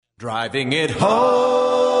Driving it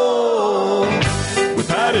home with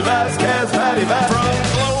Patty Vasquez, Patty Vasquez.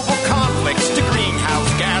 From global conflicts to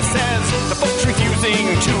greenhouse gases, the folks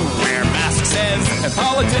refusing to wear masks says, and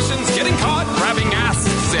politicians getting caught grabbing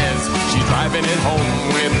asses. She's driving it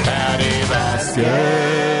home with Patty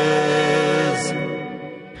Vasquez.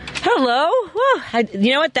 Hello.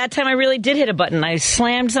 You know what? That time I really did hit a button. I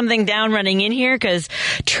slammed something down running in here because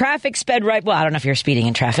traffic sped right. Well, I don't know if you're speeding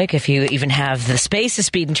in traffic, if you even have the space to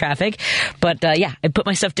speed in traffic. But yeah, I put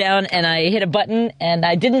my stuff down and I hit a button and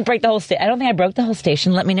I didn't break the whole station. I don't think I broke the whole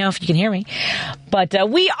station. Let me know if you can hear me. But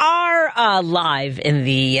we are live in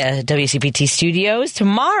the WCPT studios.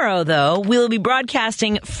 Tomorrow, though, we'll be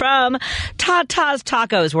broadcasting from Tata's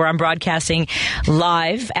Tacos, where I'm broadcasting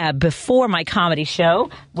live before my comedy show,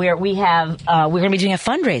 where we have we're going to be doing a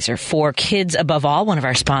fundraiser for Kids Above All, one of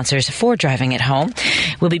our sponsors for Driving It Home.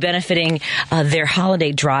 We'll be benefiting their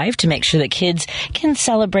holiday drive to make sure that kids can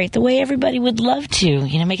celebrate the way everybody would love to.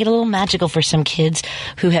 You know, make it a little magical for some kids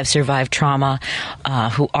who have survived trauma,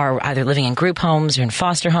 who are either living in group homes or in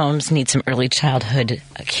foster homes, need some early childhood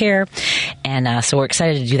care. And so we're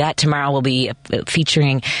excited to do that. Tomorrow we'll be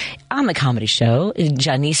featuring on the comedy show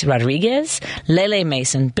Janice Rodriguez, Lele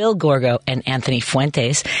Mason, Bill Gorgo, and Anthony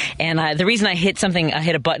Fuentes. And the reason I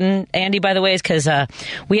hit a button, Andy, by the way, is because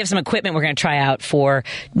we have some equipment we're going to try out for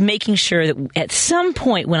making sure that at some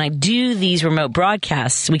point when I do these remote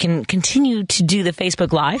broadcasts, we can continue to do the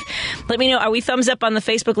Facebook Live. Let me know, are we thumbs up on the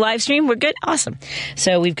Facebook live stream? We're good? Awesome.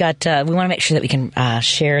 So we've got, we want to make sure that we can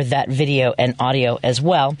share that video and audio as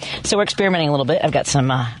well. So we're experimenting a little bit. I've got some,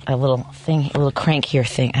 a little crank here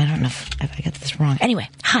thing. I don't know if I got this wrong. Anyway,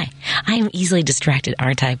 hi. I am easily distracted,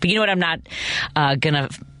 aren't I? But you know what I'm not going to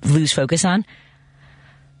lose focus on?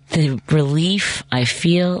 The relief I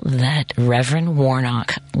feel that Reverend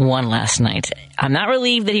Warnock won last night. I'm not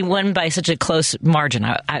relieved that he won by such a close margin.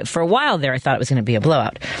 For a while there, I thought it was going to be a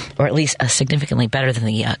blowout, or at least significantly better than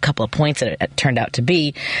the couple of points that it turned out to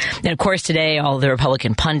be. And of course, today, all the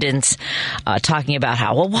Republican pundits talking about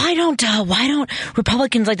how, well, why don't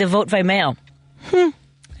Republicans like to vote by mail? I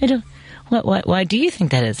don't. Why do you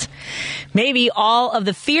think that is? Maybe all of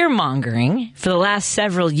the fear-mongering for the last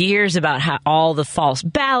several years about how all the false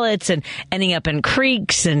ballots and ending up in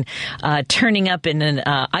creeks and turning up in an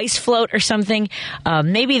ice float or something,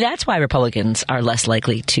 maybe that's why Republicans are less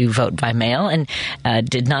likely to vote by mail and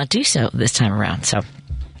did not do so this time around. So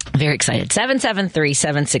very excited.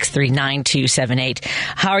 773-763-9278.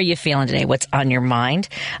 How are you feeling today? What's on your mind?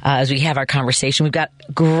 As we have our conversation, we've got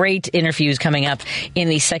great interviews coming up in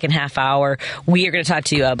the second half hour. We are going to talk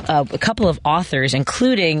to a couple of authors,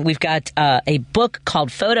 including we've got a book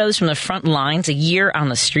called Photos from the Front Lines, A Year on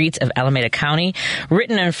the Streets of Alameda County,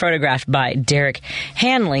 written and photographed by Derek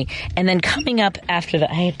Hanley. And then coming up after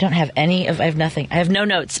that, I have nothing. I have no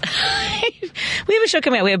notes. We have a show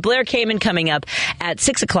coming up. We have Blair Kamen coming up at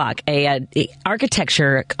 6 o'clock. A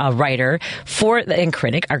architecture writer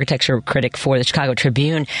architecture critic for the Chicago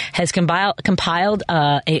Tribune, has compiled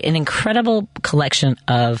an incredible collection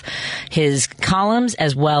of his columns,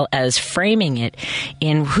 as well as framing it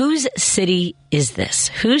in whose city is this?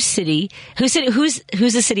 Whose the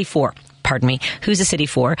city for? Pardon me. Who's the city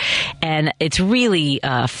for? And it's really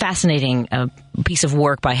fascinating piece of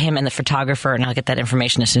work by him and the photographer, and I'll get that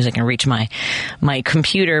information as soon as I can reach my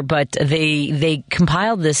computer. But they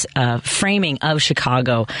compiled this framing of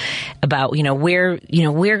Chicago about where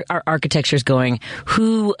our architecture is going,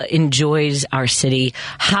 who enjoys our city,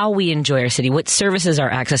 how we enjoy our city, what services are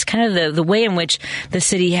accessed, kind of the way in which the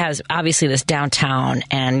city has obviously this downtown,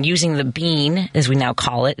 and using the bean, as we now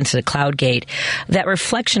call it, instead of Cloud Gate, that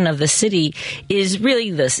reflection of the city is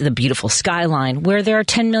really the beautiful skyline where there are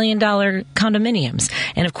 $10 million condominiums.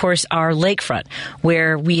 And, of course, our lakefront,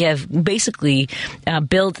 where we have basically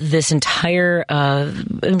built this entire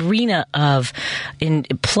arena of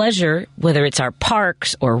pleasure, whether it's our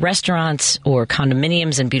parks or restaurants or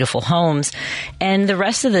condominiums and beautiful homes. And the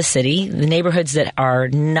rest of the city, the neighborhoods that are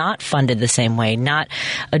not funded the same way, not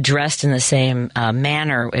addressed in the same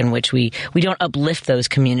manner in which we don't uplift those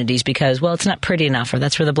communities because, well, it's not pretty enough, or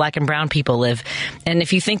that's where the black and brown people live. And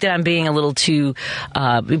if you think that I'm being a little too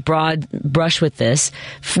broad brush with this,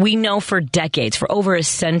 we know for decades, for over a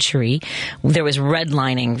century, there was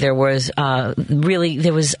redlining. There was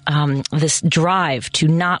this drive to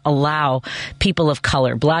not allow people of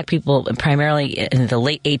color, black people, primarily in the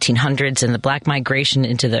late 1800s, and the black migration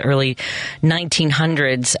into the early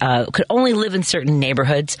 1900s, could only live in certain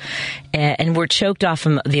neighborhoods, and were choked off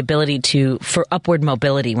from the ability for upward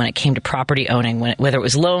mobility when it came to property owning, whether it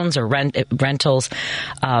was loans or rentals.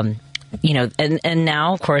 and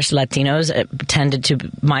now, of course, Latinos tended to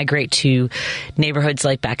migrate to neighborhoods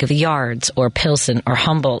like Back of the Yards or Pilsen or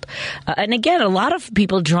Humboldt. And again, a lot of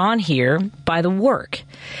people drawn here by the work.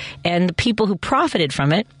 And the people who profited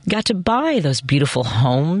from it got to buy those beautiful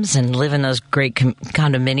homes and live in those great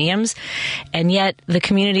condominiums. And yet the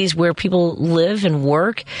communities where people live and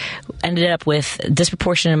work ended up with a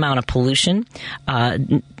disproportionate amount of pollution,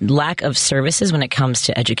 lack of services when it comes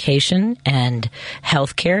to education and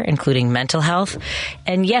healthcare, including mental health.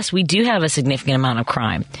 And yes, we do have a significant amount of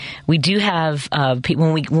crime. We do have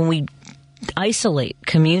people when we isolate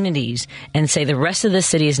communities and say the rest of the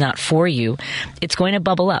city is not for you, it's going to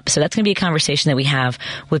bubble up. So that's going to be a conversation that we have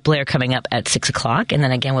with Blair coming up at 6 o'clock. And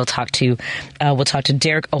then again, we'll talk to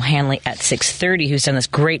Derek O'Hanley at 6:30, who's done this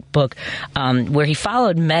great book where he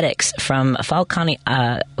followed medics from Falk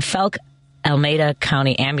Alameda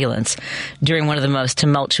County Ambulance during one of the most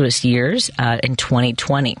tumultuous years in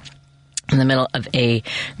 2020. In the middle of a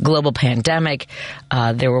global pandemic,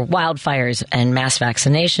 there were wildfires and mass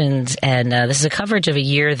vaccinations, and this is a coverage of a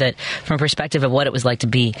year that, from a perspective of what it was like to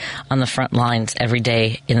be on the front lines every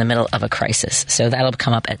day in the middle of a crisis. So that'll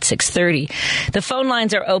come up at 6:30. The phone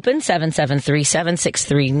lines are open.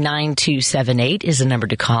 773-763-9278 is the number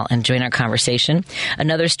to call and join our conversation.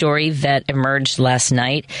 Another story that emerged last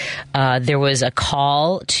night, there was a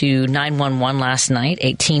call to 911 last night,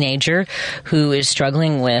 a teenager who is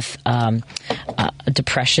struggling with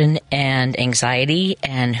depression and anxiety,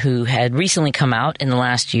 and who had recently come out in the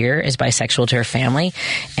last year as bisexual to her family.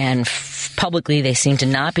 And publicly, they seem to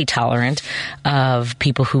not be tolerant of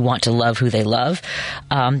people who want to love who they love.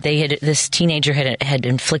 This teenager had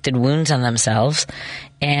inflicted wounds on themselves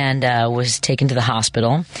and was taken to the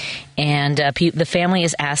hospital. And the family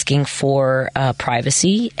is asking for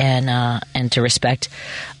privacy and to respect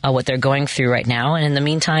what they're going through right now. And in the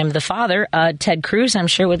meantime, the father, Ted Cruz, I'm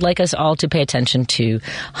sure would like us all to pay attention to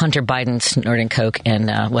Hunter Biden snorting coke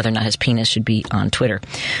and whether or not his penis should be on Twitter.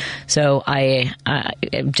 So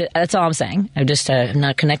that's all I'm saying. I'm just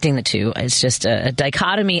not connecting the two. It's just a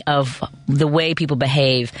dichotomy of the way people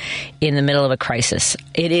behave in the middle of a crisis.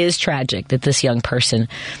 It is tragic that this young person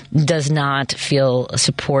does not feel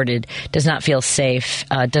supported, does not feel safe,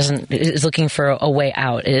 is looking for a way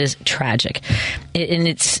out. It is tragic.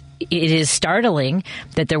 It is startling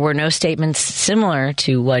that there were no statements similar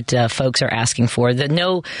to what folks are asking for.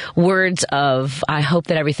 No words of, I hope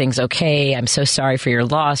that everything's okay, I'm so sorry for your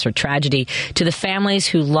loss or tragedy, to the families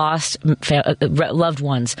who lost loved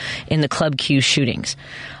ones in the Club Q shootings.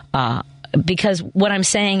 Because what I'm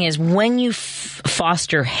saying is when you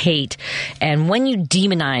foster hate and when you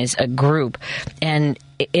demonize a group and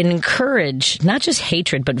encourage not just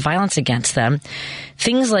hatred but violence against them,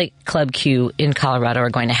 things like Club Q in Colorado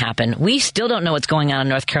are going to happen. We still don't know what's going on in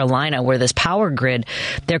North Carolina, where this power grid,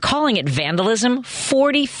 they're calling it vandalism.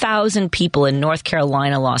 40,000 people in North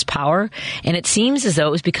Carolina lost power, and it seems as though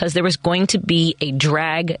it was because there was going to be a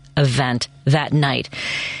drag event that night.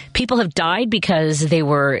 People have died because they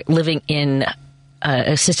were living in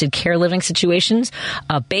assisted care living situations.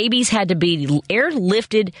 Babies had to be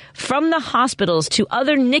airlifted from the hospitals to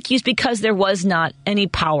other NICUs because there was not any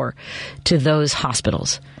power to those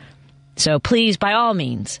hospitals. So please, by all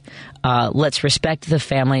means, let's respect the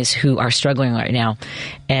families who are struggling right now,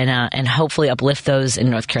 and hopefully uplift those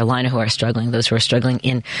in North Carolina who are struggling, those who are struggling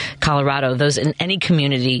in Colorado, those in any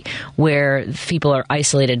community where people are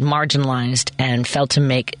isolated, marginalized, and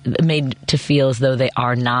made to feel as though they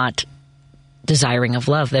are not desiring of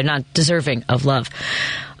love. They're not deserving of love.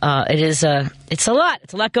 It's a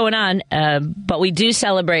lot going on, but we do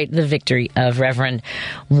celebrate the victory of Reverend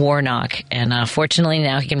Warnock, and fortunately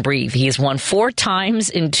now he can breathe. He has won 4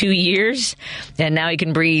 times in 2 years, and now he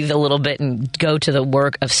can breathe a little bit and go to the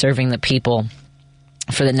work of serving the people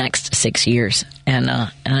for the next 6 years. And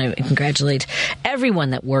I congratulate everyone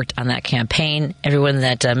that worked on that campaign, everyone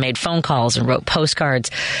that made phone calls and wrote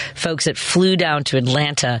postcards, folks that flew down to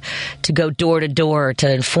Atlanta to go door to door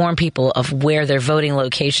to inform people of where their voting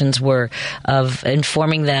locations were, of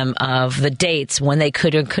informing them of the dates when they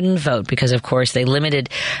could or couldn't vote, because, of course, they limited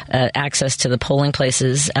access to the polling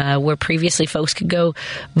places where previously folks could go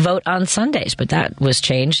vote on Sundays. But that was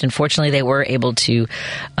changed. Unfortunately, they were able to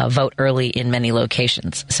vote early in many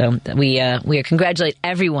locations. So we congratulate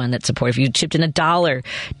everyone that supported. If you chipped in $1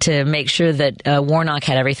 to make sure that Warnock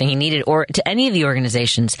had everything he needed, or to any of the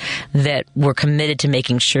organizations that were committed to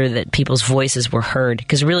making sure that people's voices were heard,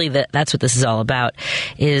 because really that's what this is all about,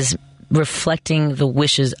 is reflecting the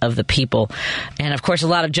wishes of the people. And of course, a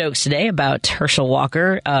lot of jokes today about Herschel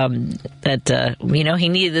Walker, that, he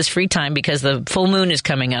needed this free time because the full moon is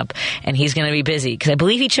coming up and he's going to be busy. Because I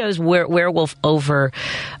believe he chose werewolf over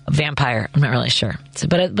vampire. I'm not really sure. So,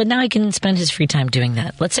 but now he can spend his free time doing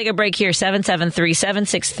that. Let's take a break here.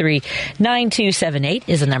 773-763-9278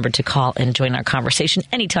 is the number to call and join our conversation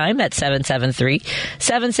anytime. That's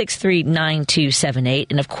 773-763-9278.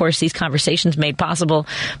 And of course, these conversations made possible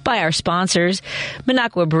by our sponsors,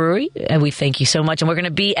 Minocqua Brewery. We thank you so much. And we're going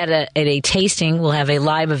to be at a tasting. We'll have a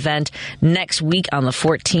live event next week on the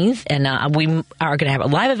 14th. And we are going to have a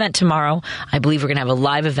live event tomorrow. I believe we're going to have a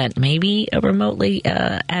live event maybe remotely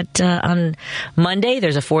on Monday.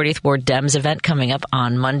 There's a 40th Ward Dems event coming up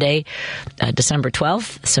on Monday, December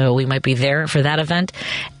 12th. So we might be there for that event.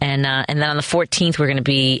 And then on the 14th, we're going to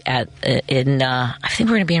be I think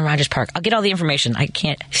we're going to be in Rogers Park. I'll get all the information. I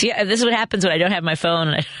can't see. This is what happens when I don't have my phone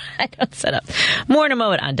and I don't set up. More in a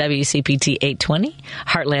moment on WCPT 820,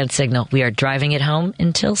 Heartland Signal. We are driving it home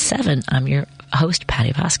until 7. I'm your host,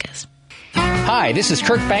 Patty Vasquez. Hi, this is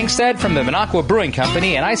Kirk Bankstead from the Minocqua Brewing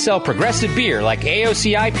Company, and I sell progressive beer like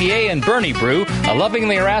AOC IPA and Bernie Brew, a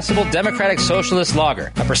lovingly irascible democratic socialist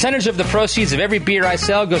lager. A percentage of the proceeds of every beer I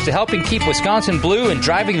sell goes to helping keep Wisconsin blue and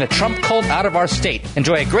driving the Trump cult out of our state.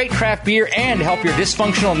 Enjoy a great craft beer and help your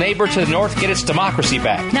dysfunctional neighbor to the north get its democracy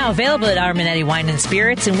back. Now available at Arminetti Wine and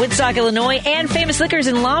Spirits in Woodstock, Illinois, and Famous Liquors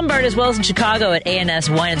in Lombard, as well as in Chicago at A&S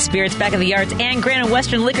Wine and Spirits, Back of the Yards, and Grand and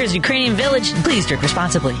Western Liquors, Ukrainian Village. Please drink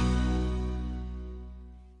responsibly.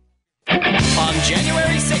 On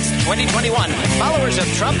January 6, 2021, followers of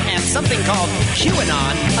Trump and something called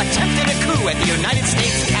QAnon attempted a coup at the United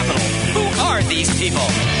States Capitol. Who are these people?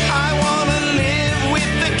 I wanna live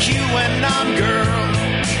with the QAnon girl.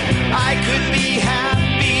 I could be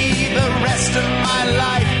happy the rest of my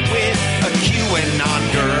life with a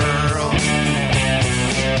QAnon girl.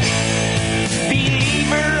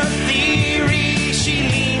 Believer of theory, she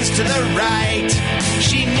leans to the right.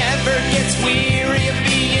 She never gets weary of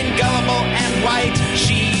being gullible and white.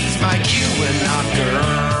 She's my QAnon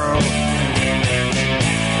girl.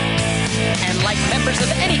 And like members of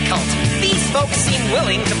any cult, these folks seem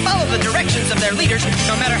willing to follow the directions of their leaders,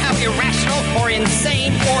 no matter how irrational or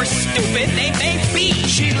insane or stupid they may be.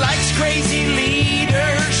 She likes crazy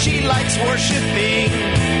leaders. She likes worshiping.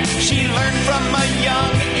 She learned from a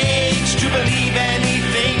young age to believe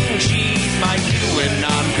anything. She's my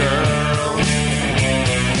QAnon girl.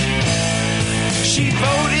 She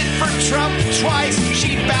voted for Trump twice.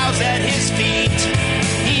 She bows at his feet.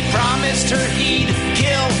 He promised her he'd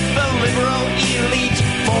kill the liberal elite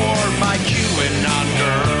for my QAnon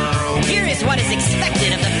girl. Here is what is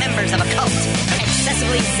expected of the members of a cult.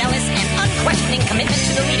 Excessively zealous and unquestioning commitment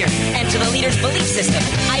to the leader and to the leader's belief system,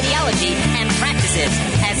 ideology, and practices,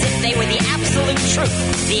 as if they were the absolute truth,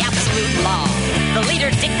 the absolute law. The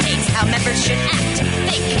leader dictates how members should act,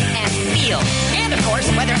 think, and feel. And, of course,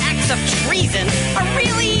 whether acts of treason are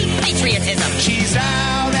really patriotism. She's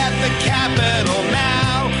out at the Capitol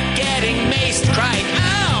now, getting maced, crying,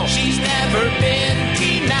 ow! She's never been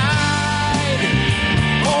denied.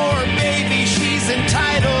 Or maybe she's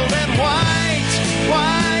entitled and white,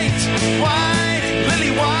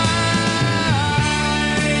 lily white.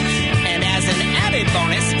 And as an added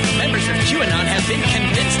bonus, members of QAnon have been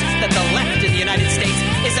convinced that the left in the United States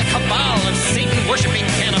is a cabal of Satan-worshipping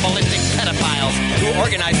cannibalistic pedophiles who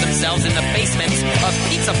organize themselves in the basements of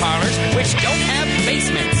pizza parlors which don't have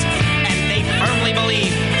basements. And they firmly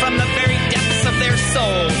believe from the very depths of their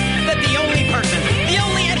soul that the only person, the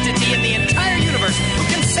only entity in the entire universe who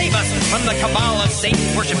can save us from the cabal of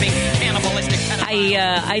Satan-worshipping cannibalistic pedophiles.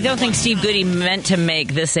 I don't think Steve Goody meant to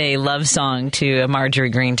make this a love song to Marjorie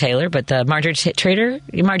Greene Taylor, but Marjorie Trader,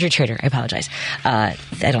 I apologize. I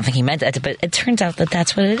don't think he meant that, but it turns out that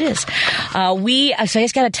that's what it is. So I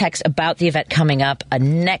just got a text about the event coming up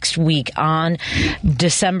next week on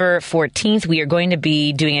December 14th. We are going to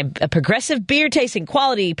be doing a progressive beer tasting,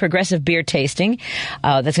 quality progressive beer tasting.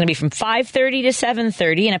 That's going to be from 5:30 to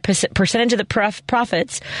 7:30, and a percentage of the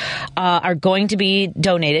profits are going to be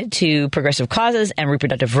donated to progressive causes and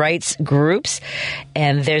reproductive rights groups.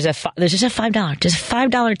 And there's just a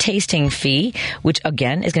 $5 tasting fee, which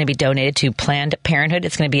again is going to be donated to Planned Parenthood.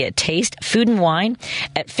 It's going to be at Taste Food and Wine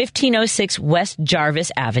at 1506 West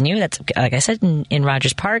Jarvis Avenue. That's, like I said, in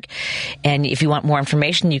Rogers Park. And if you want more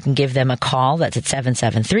information, you can give them a call. That's at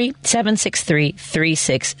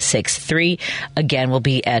 773-763-3663. Again, we'll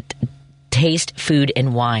be at Taste Food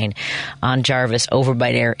and Wine on Jarvis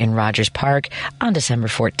Overbite Air in Rogers Park on December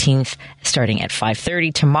 14th, starting at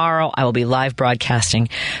 5:30. Tomorrow, I will be live broadcasting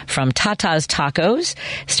from Tata's Tacos,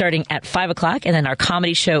 starting at 5 o'clock, and then our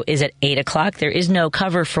comedy show is at 8 o'clock. There is no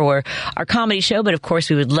cover for our comedy show, but of course,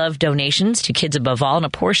 we would love donations to Kids Above All, and a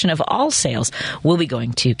portion of all sales will be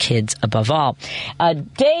going to Kids Above All.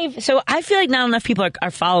 Dave, so I feel like not enough people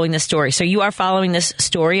are following this story. So you are following this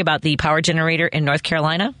story about the power generator in North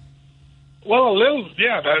Carolina? Well, a little,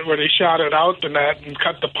 yeah, that where they shot it out and that and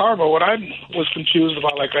cut the power. But what I was confused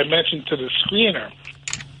about, like I mentioned to the screener,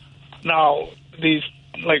 now these,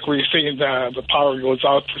 like where you're saying the power goes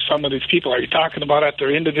out for some of these people, are you talking about at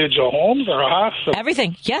their individual homes or a hospital?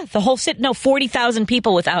 Everything, yeah. The whole 40,000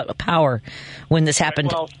 people without power when this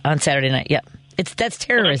happened on Saturday night. Yep. That's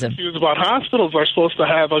terrorism. I'm confused about hospitals are supposed to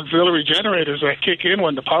have auxiliary generators that kick in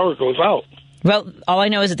when the power goes out. Well, all I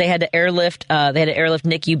know is that they had to airlift.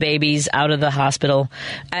 NICU babies out of the hospital.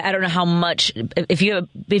 I don't know how much. If you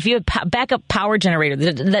have backup power generator,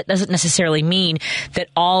 that doesn't necessarily mean that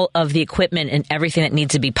all of the equipment and everything that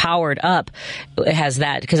needs to be powered up has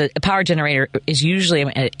that. Because a power generator is usually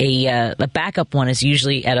a backup one is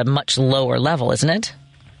usually at a much lower level, isn't it?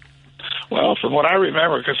 Well, from what I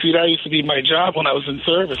remember, because that used to be my job when I was in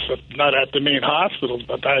service, but not at the main hospital.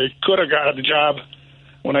 But I could have got the job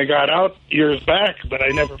when I got out years back, but I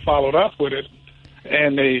never followed up with it.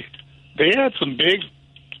 And they had some big,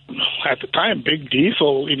 at the time, big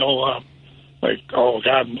diesel, like,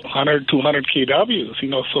 100, 200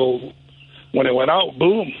 kWs, so when it went out,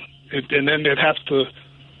 boom. And then they'd have to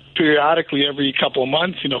periodically every couple of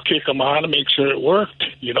months, kick them on and make sure it worked,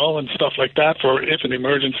 and stuff like that for if an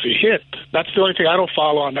emergency hit. That's the only thing I don't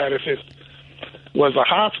follow on that. If it was a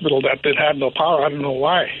hospital that had no power, I don't know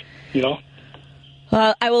why,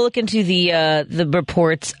 Well, I will look into the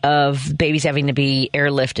reports of babies having to be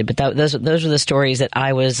airlifted, but those were the stories that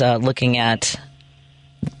I was looking at.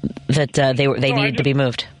 That they needed to be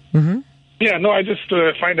moved. Mm-hmm. Yeah, no, I just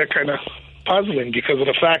find that kind of puzzling because of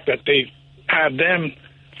the fact that they had them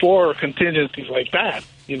for contingencies like that.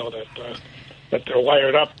 That they're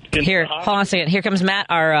wired up. Here, hold on a second. Here comes Matt,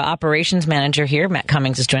 our operations manager. Here, Matt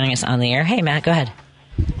Cummings is joining us on the air. Hey, Matt, go ahead.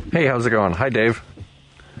 Hey, how's it going? Hi, Dave.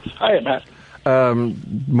 Hi, Matt.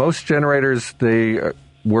 Most generators, they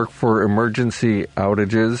work for emergency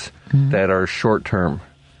outages that are short-term.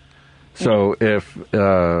 So if,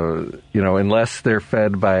 unless they're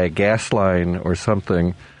fed by a gas line or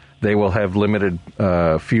something, they will have limited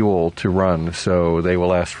fuel to run. So they will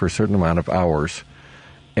last for a certain amount of hours.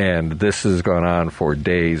 And this has gone on for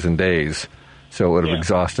days and days. So it would have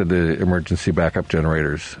exhausted the emergency backup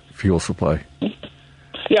generator's fuel supply.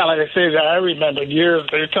 Yeah, like I say, I remember years,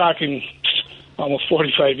 they're talking almost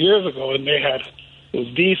 45 years ago, and it was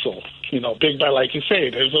diesel, big by, like you say,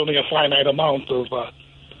 there's only a finite amount of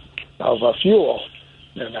fuel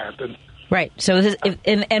in that. And, right. So,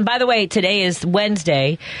 and by the way, today is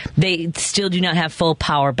Wednesday. They still do not have full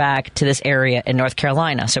power back to this area in North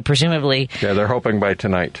Carolina. So presumably, yeah, they're hoping by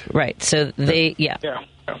tonight. Right. So they, yeah.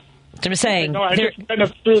 I'm saying. No,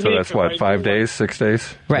 so that's what, 5 days, 6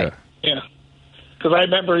 days? Right. Yeah. Because I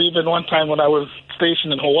remember even one time when I was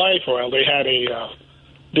stationed in Hawaii for a while, they had a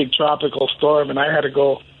big tropical storm, and I had to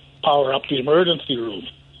go power up the emergency room.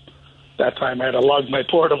 That time I had to lug my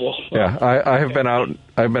portable. Yeah, I have been out.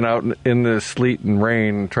 I've been out in the sleet and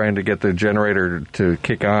rain trying to get the generator to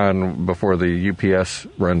kick on before the UPS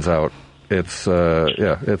runs out. It's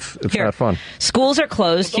not fun. Schools are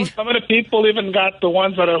closed. Some of the people even got the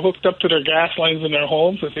ones that are hooked up to their gas lines in their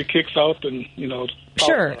homes. If it kicks out, then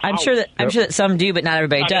Sure, I'm sure that some do, but not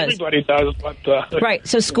everybody does. Everybody does, but right.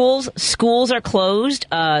 So schools are closed.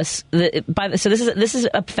 So this is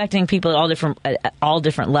affecting people at all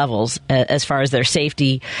different levels as far as their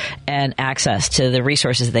safety and access to the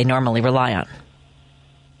resources that they normally rely on.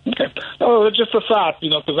 Okay. Oh, it's just a thought,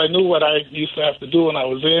 because I knew what I used to have to do when I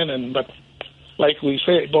was in, but like we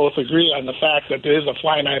say, both agree on the fact that there is a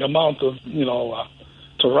finite amount of,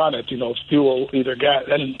 to run it, fuel, either gas,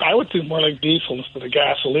 and I would think more like diesel instead of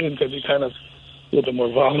gasoline because you're kind of a little bit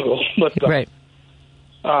more vulnerable. But, right.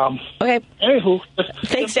 Okay. Anywho.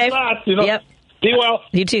 Thanks, Dave. Yep. Be well.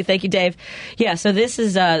 You too. Thank you, Dave. Yeah, so this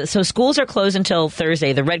is so schools are closed until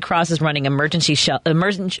Thursday. The Red Cross is running emergency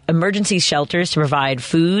shelters to provide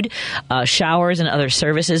food, showers, and other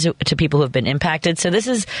services to people who have been impacted. So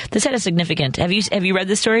this had a significant. Have you read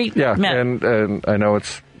this story? Yeah, Matt? and I know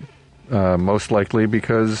it's most likely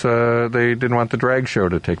because they didn't want the drag show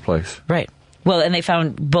to take place. Right. Well, and they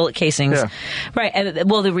found bullet casings. Yeah. Right. And,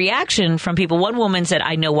 well, the reaction from people, one woman said,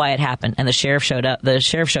 I know why it happened. And the sheriff showed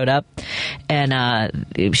up.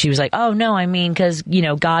 And she was like, oh, no, I mean, because,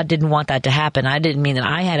 God didn't want that to happen. I didn't mean that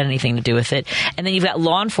I had anything to do with it. And then you've got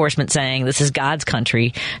law enforcement saying this is God's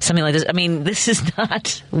country, something like this. I mean, this is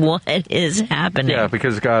not what is happening. Yeah,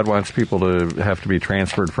 because God wants people to have to be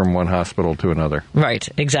transferred from one hospital to another. Right,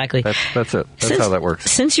 exactly. That's it. That's how that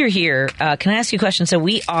works. Since you're here, can I ask you a question? So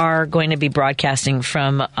we are going to be broadcasting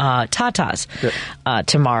from Tata's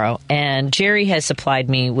tomorrow, and Jerry has supplied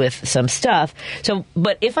me with some stuff. So,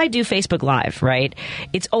 but if I do Facebook Live, right,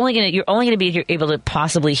 you're only going to be able to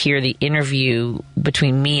possibly hear the interview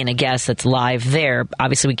between me and a guest that's live there.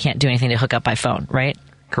 Obviously, we can't do anything to hook up by phone, right?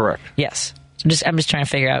 Correct. Yes. I'm just trying to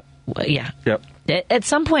figure out. Yeah. Yep. At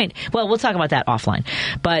some point, well, we'll talk about that offline.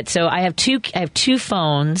 But so I have two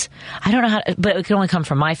phones. I don't know how, but it can only come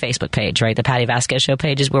from my Facebook page, right? The Patty Vasquez Show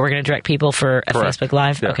page is where we're going to direct people for a Correct. Facebook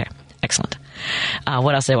Live. Yeah. Okay, excellent.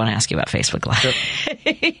 What else do I want to ask you about Facebook Live?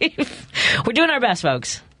 Yep. We're doing our best,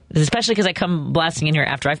 folks. Especially because I come blasting in here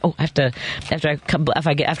after I get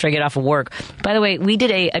off of work. By the way, we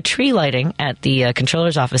did a tree lighting at the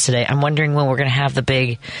controller's office today. I'm wondering when we're going to have the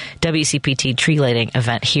big WCPT tree lighting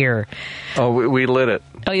event here. Oh, we lit it.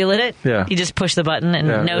 Oh, you lit it? Yeah. You just pushed the button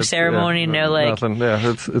and no ceremony, no like nothing.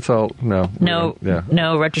 Yeah, it's all no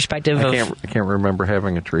retrospective. I can't remember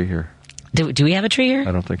having a tree here. Do we have a tree here?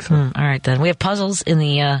 I don't think so. All right, then. We have puzzles in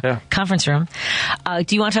the conference room.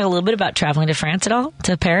 Do you want to talk a little bit about traveling to France at all?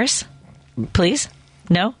 To Paris? Please?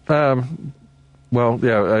 No? Well,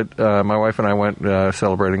 yeah. My wife and I went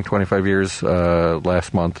celebrating 25 years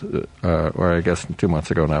last month, or I guess 2 months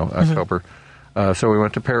ago now, October. So we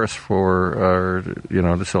went to Paris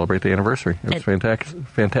to celebrate the anniversary. It was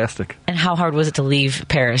fantastic. And how hard was it to leave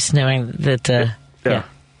Paris knowing that... Yeah.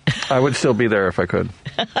 I would still be there if I could.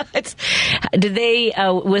 Was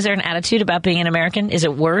there an attitude about being an American? Is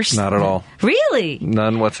it worse? Not at all. Really?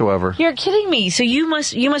 None whatsoever. You're kidding me. So you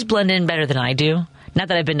must blend in better than I do. Not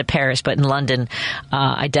that I've been to Paris, but in London,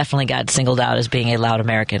 I definitely got singled out as being a loud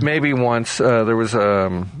American. Maybe once there was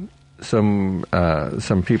some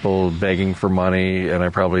people begging for money, and I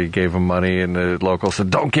probably gave them money, and the local said,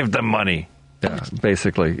 "Don't give them money." Yeah,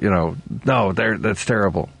 basically, no, that's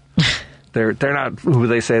terrible. They're not who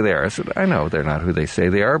they say they are. I said, I know they're not who they say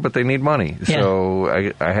they are, but they need money. Yeah.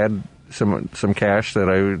 So I had some cash that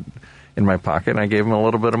in my pocket, and I gave them a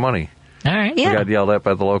little bit of money. All right, yeah. I got yelled at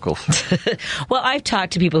by the locals. Well, I've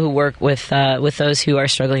talked to people who work with those who are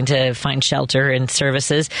struggling to find shelter and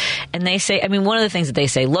services, and they say, one of the things that they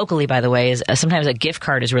say locally, by the way, is sometimes a gift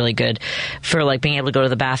card is really good for like being able to go to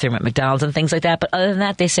the bathroom at McDonald's and things like that. But other than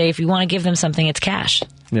that, they say if you want to give them something, it's cash.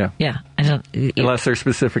 Yeah. Yeah. Unless they're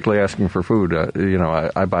specifically asking for food.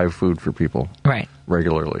 I buy food for people. Right.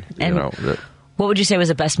 Regularly. What would you say was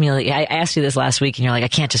the best meal? I asked you this last week, and you're like, I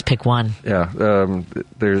can't just pick one. Yeah.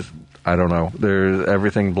 I don't know. There's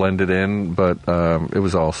everything blended in, but it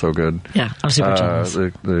was all so good. Yeah, I'm super jealous.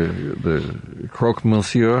 The croque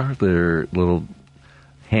monsieur, their little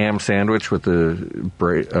ham sandwich with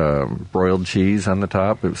the broiled cheese on the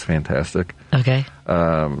top, it was fantastic. Okay.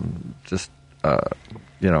 The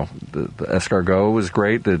escargot was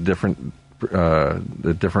great. The different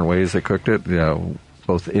ways they cooked it,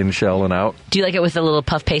 both in shell and out. Do you like it with a little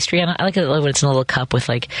puff pastry on it? I like it when it's in a little cup with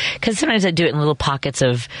because sometimes I do it in little pockets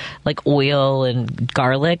of like oil and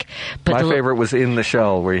garlic. But my favorite was in the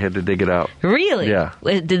shell where you had to dig it out. Really? Yeah.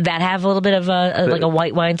 Did that have a little bit of a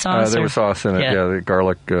white wine sauce? There was sauce in it. Yeah, the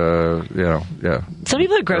garlic. Yeah. Some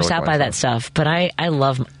people are grossed out by that stuff, but I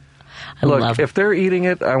love. Look, if they're eating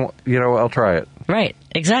it, I'll try it. Right,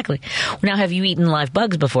 exactly. Now, have you eaten live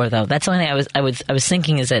bugs before, though? That's the only thing I was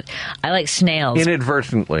thinking is that I like snails.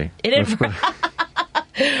 Inadvertently.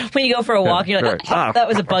 When you go for a walk, you're like, that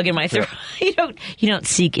was a bug in my throat. Yeah. You don't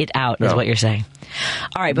seek it out, is what you're saying.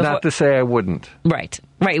 All right. Not to say I wouldn't. Right.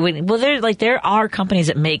 Well, there are companies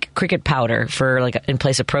that make cricket powder for in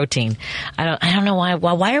place of protein. I don't know why.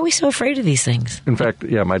 Why are we so afraid of these things? In fact,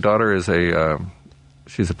 my daughter is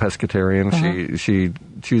she's a pescatarian. Mm-hmm. She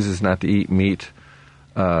chooses not to eat meat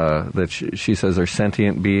that she says are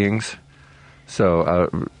sentient beings. So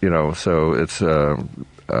so it's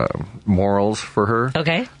morals for her.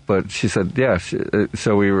 Okay. But she said,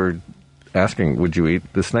 so we were asking, would you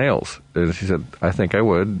eat the snails? And she said, I think I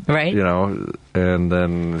would. Right. And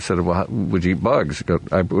then said, well, would you eat bugs?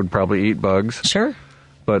 I would probably eat bugs. Sure.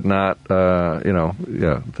 But not,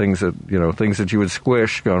 things that you would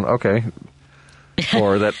squish. Going, okay.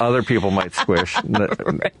 Or that other people might squish.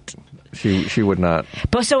 Right. She would not.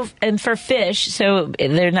 But and for fish, so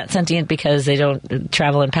they're not sentient because they don't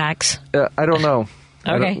travel in packs? I don't know.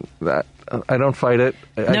 Okay. I don't fight it.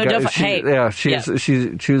 Don't fight. Hey. Yeah, she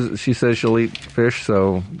says she'll eat fish,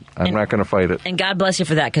 so I'm not going to fight it. And God bless you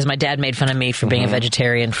for that, because my dad made fun of me for being a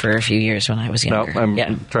vegetarian for a few years when I was younger. No,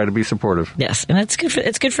 I'm trying to be supportive. Yes, and it's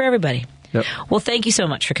good for everybody. Yep. Well, thank you so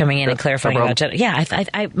much for coming in and clarifying about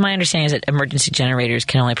my understanding is that emergency generators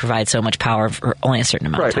can only provide so much power for only a certain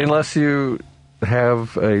amount of time. Unless you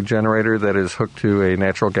have a generator that is hooked to a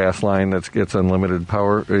natural gas line that gets unlimited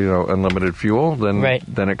power, unlimited fuel, then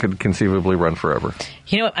it could conceivably run forever.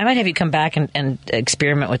 You know what? I might have you come back and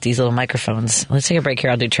experiment with these little microphones. Let's take a break here.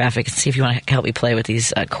 I'll do traffic and see if you want to help me play with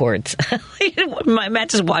these cords.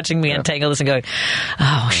 Matt's just watching me untangle this and going,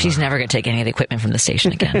 oh, she's never going to take any of the equipment from the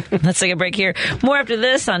station again. Let's take a break here. More after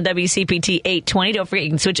this on WCPT 820. Don't forget, you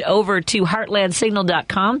can switch over to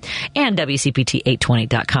heartlandsignal.com and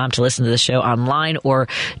WCPT820.com to listen to the show online or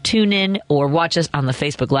tune in or watch us on the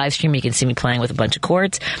Facebook live stream. You can see me playing with a bunch of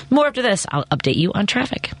chords. More after this. I'll update you on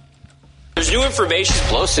traffic. There's new information,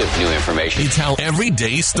 explosive new information. It's how every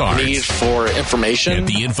day starts. Need for information.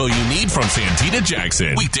 Get the info you need from Santita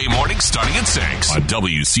Jackson. Weekday mornings starting at 6 on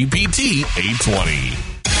WCPT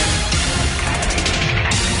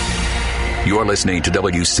 820. You're listening to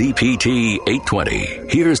WCPT 820.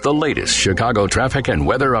 Here's the latest Chicago traffic and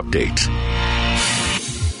weather update.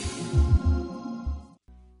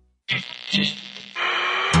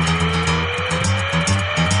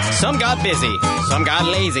 Some got busy, some got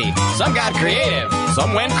lazy, some got creative,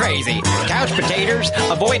 some went crazy. Couch potatoes,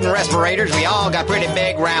 avoiding respirators, we all got pretty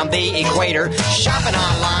big round the equator. Shopping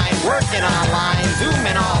online, working online,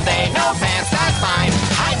 zooming all day, no pants, that's fine.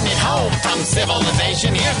 Hiding at home from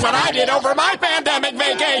civilization, here's what I did over my pandemic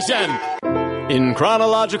vacation. In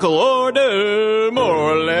chronological order,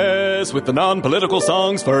 more or less, with the non-political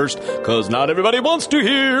songs first, because not everybody wants to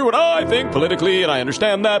hear what I think politically, and I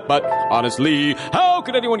understand that, but honestly, how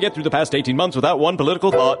could anyone get through the past 18 months without one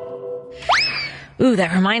political thought? Ooh,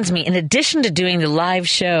 that reminds me. In addition to doing the live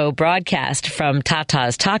show broadcast from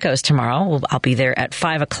Tata's Tacos tomorrow, I'll be there at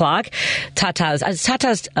 5 o'clock. Tata's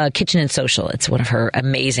Kitchen and Social. It's one of her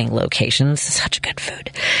amazing locations. Such good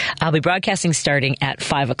food. I'll be broadcasting starting at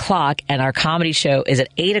 5 o'clock, and our comedy show is at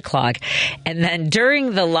 8 o'clock. And then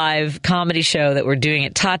during the live comedy show that we're doing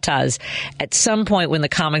at Tata's, at some point when the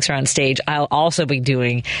comics are on stage, I'll also be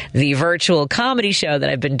doing the virtual comedy show that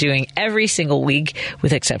I've been doing every single week,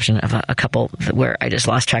 with the exception of a couple where I just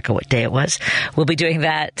lost track of what day it was. We'll be doing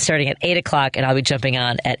that starting at 8 o'clock, and I'll be jumping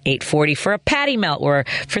on at 8:40 for a patty melt, where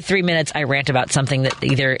for 3 minutes I rant about something that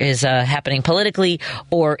either is happening politically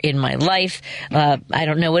or in my life. I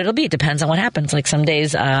don't know what it'll be. It depends on what happens. Like some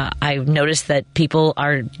days I've noticed that people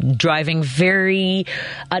are driving very,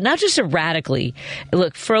 not just erratically.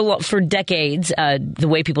 Look, for decades, the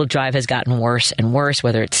way people drive has gotten worse and worse,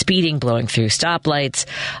 whether it's speeding, blowing through stoplights,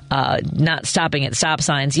 not stopping at stop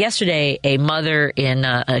signs. Yesterday, a mother in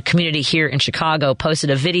a community here in Chicago posted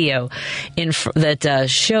a video that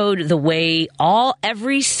showed the way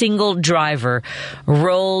every single driver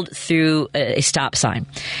rolled through a stop sign.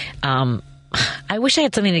 I wish I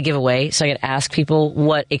had something to give away so I could ask people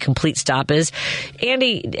what a complete stop is.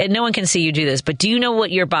 Andy, no one can see you do this, but do you know what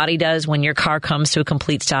your body does when your car comes to a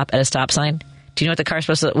complete stop at a stop sign? Do you know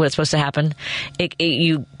what what's supposed to happen?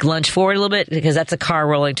 You lunge forward a little bit, because that's a car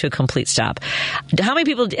rolling to a complete stop. How many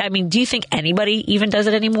people, do you think anybody even does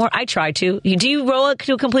it anymore? I try to. Do you roll it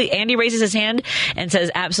to a complete, Andy raises his hand and says,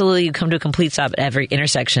 absolutely, you come to a complete stop at every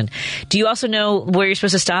intersection. Do you also know where you're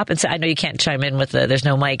supposed to stop? And I know you can't chime in with there's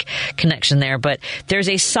no mic connection there, but there's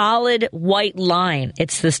a solid white line.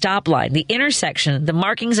 It's the stop line. The intersection, the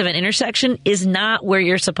markings of an intersection is not where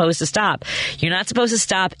you're supposed to stop. You're not supposed to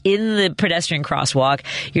stop in the pedestrian crosswalk.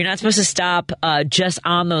 You're not supposed to stop just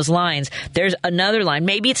on those lines. There's another line.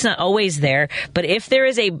 Maybe it's not always there, but if there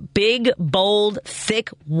is a big, bold, thick,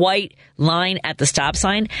 white line at the stop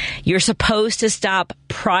sign, you're supposed to stop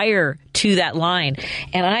prior to that line.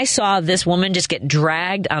 And I saw this woman just get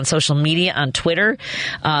dragged on social media, on Twitter,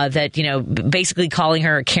 basically calling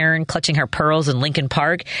her a Karen, clutching her pearls in Lincoln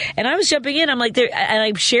Park. And I was jumping in. I'm like, and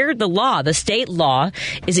I shared the law. The state law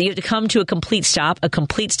is that you have to come to a complete stop. A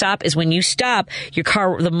complete stop is when you stop your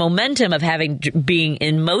car, the momentum of being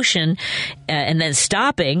in motion and then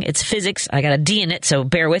stopping. It's physics. I got a D in it, so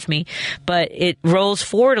bear with me. But it rolls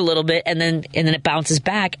forward a little bit and then it bounces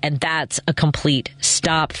back, and that's a complete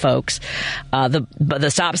stop, folks. The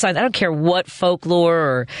stop signs, I don't care what folklore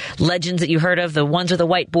or legends that you heard of, the ones with a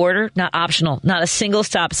white border, not optional. Not a single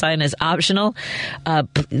stop sign is optional.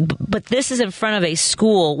 But this is in front of a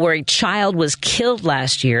school where a child was killed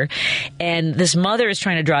last year, and this mother is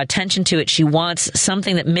trying to draw attention to it. She wants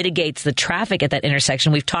something that mitigates the traffic at that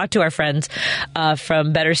intersection. We've talked to our friends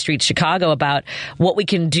from Better Street Chicago about what we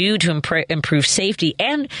can do to improve safety.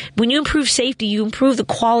 And when you improve safety, you improve the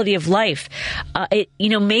quality of life.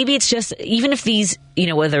 Maybe it's just, even if these,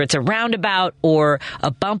 whether it's a roundabout or a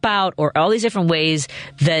bump out or all these different ways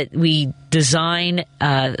that we design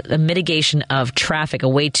a mitigation of traffic, a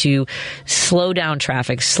way to slow down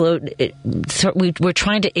traffic. We're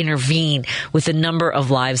trying to intervene with the number of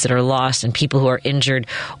lives that are lost and people who are injured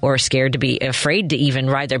or scared to be afraid to even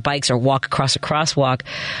ride their bikes or walk across a crosswalk.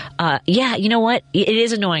 You know what? It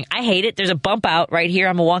is annoying. I hate it. There's a bump out right here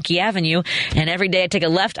on Milwaukee Avenue, and every day I take a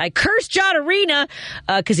left. I curse John Arena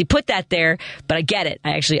because he put that there, but I get it.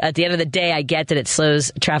 I actually, at the end of the day, I get that it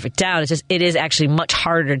slows traffic down. It's just, it is actually much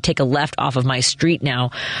harder to take a left off of my street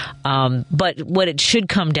now. But what it should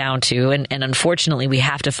come down to, and unfortunately we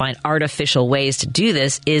have to find artificial ways to do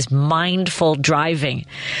this, is mindful driving.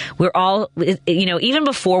 We're all, even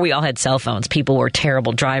before we all had cell phones, people were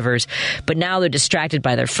terrible drivers, but now they're distracted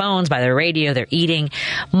by their phones, by their radio, they're eating.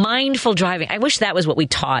 Mindful driving. I wish that was what we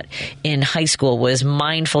taught in high school, was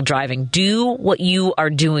mindful driving. Do what you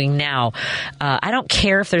are doing now. I don't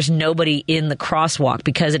care if there's nobody in the crosswalk,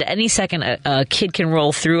 because at any second a kid can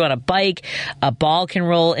roll through on a bike, a ball can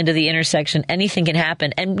roll into the intersection, anything can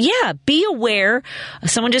happen. And be aware.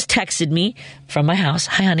 Someone just texted me from my house.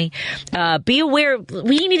 Hi, honey. Be aware.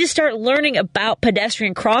 We need to start learning about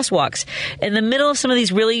pedestrian crosswalks. In the middle of some of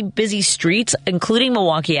these really busy streets, including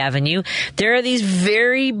Milwaukee Avenue, there are these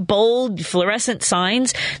very bold fluorescent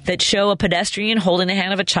signs that show a pedestrian holding the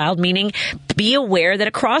hand of a child, meaning be aware that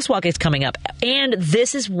a crosswalk is coming up. And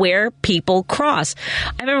this is where people cross.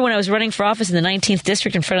 I remember when I was running for office in the 19th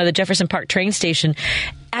district in front of the Jefferson Park train station,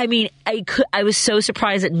 I mean, I was so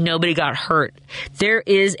surprised that nobody got hurt. There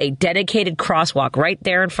is a dedicated crosswalk right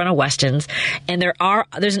there in front of Weston's, and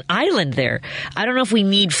there's an island there. I don't know if we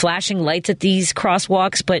need flashing lights at these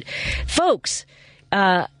crosswalks, but folks,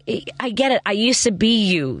 I get it. I used to be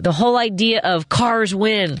you. The whole idea of cars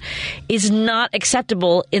win is not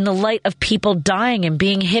acceptable in the light of people dying and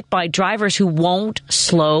being hit by drivers who won't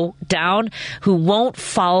slow down, who won't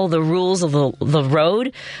follow the rules of the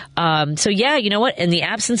road. You know what? In the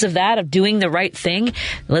absence of that, of doing the right thing,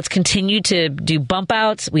 let's continue to do bump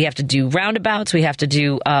outs. We have to do roundabouts. We have to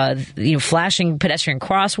do flashing pedestrian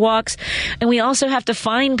crosswalks, and we also have to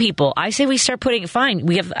fine people. I say we start putting fine.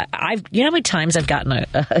 You know how many times I've gotten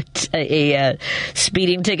a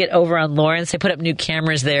speeding ticket over on Lawrence. They put up new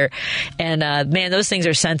cameras there, and man, those things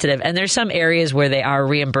are sensitive. And there's some areas where they are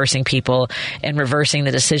reimbursing people and reversing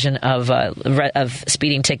the decision of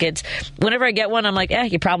speeding tickets. Whenever I get one, I'm like,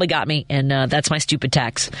 you probably got me, and that's my stupid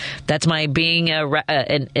tax. That's my being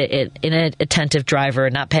an inattentive driver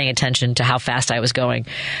and not paying attention to how fast I was going.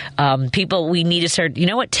 People, we need to start. You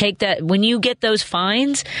know what? Take that when you get those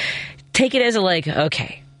fines. Take it as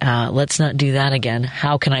okay. Let's not do that again.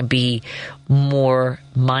 How can I be more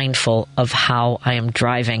mindful of how I am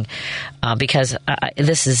driving? Because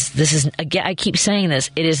this is again, I keep saying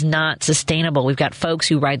this, it is not sustainable. We've got folks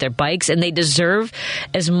who ride their bikes and they deserve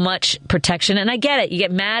as much protection. And I get it. You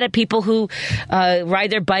get mad at people who ride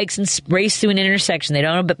their bikes and race through an intersection. They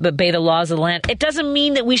don't obey the laws of the land. It doesn't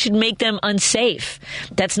mean that we should make them unsafe.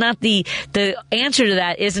 That's not the answer to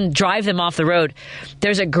that. Isn't drive them off the road.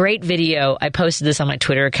 There's a great video. I posted this on my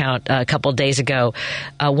Twitter account a couple days ago.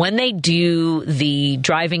 When they do the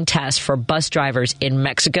driving test for bus drivers in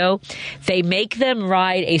Mexico, they make them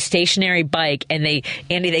ride a stationary bike, and they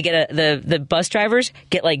get the bus drivers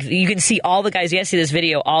get you can see all the guys. You guys see this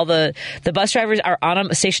video. All the bus drivers are on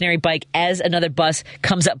a stationary bike as another bus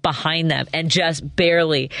comes up behind them, and just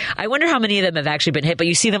barely. I wonder how many of them have actually been hit, but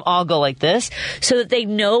you see them all go like this so that they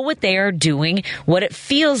know what they are doing, what it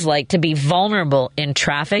feels like to be vulnerable in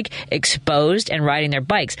traffic, exposed, and riding their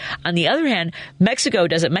bikes. On the other hand, Mexico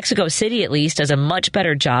City at least does a much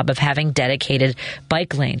better job of having dedicated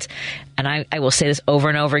bike lanes. And I will say this over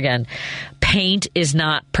and over again. Paint is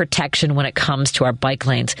not protection when it comes to our bike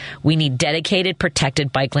lanes. We need dedicated,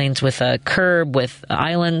 protected bike lanes with a curb, with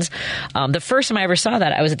islands. The first time I ever saw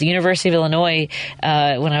that, I was at the University of Illinois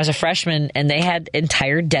when I was a freshman, and they had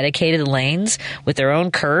entire dedicated lanes with their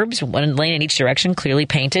own curbs, one lane in each direction, clearly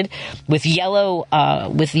painted with yellow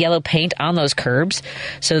paint on those curbs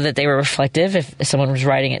so that they were reflective if someone was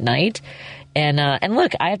riding at night. And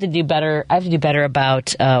look, I have to do better. I have to do better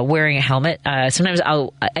about wearing a helmet. Sometimes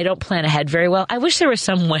I don't plan ahead very well. I wish there was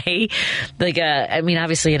some way, like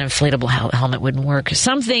obviously an inflatable helmet wouldn't work.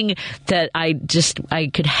 Something that I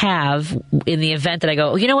could have in the event that I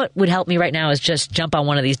go, you know what would help me right now is just jump on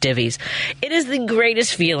one of these divvies. It is the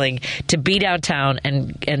greatest feeling to be downtown,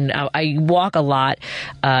 and I walk a lot,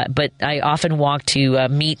 but I often walk to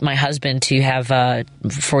meet my husband to have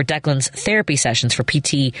for Declan's therapy sessions for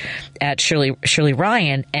PT at Shirley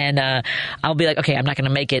Ryan, and I'll be like, okay, I'm not going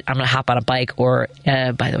to make it. I'm going to hop on a bike, or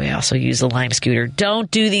by the way, I also use the Lime scooter. Don't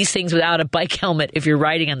do these things without a bike helmet if you're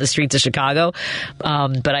riding on the streets of Chicago.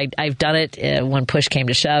 But I've done it when push came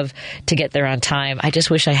to shove to get there on time. I just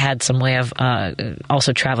wish I had some way of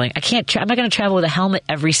also traveling. I'm not going to travel with a helmet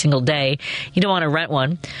every single day. You don't want to rent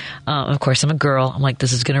one. Of course, I'm a girl. I'm like,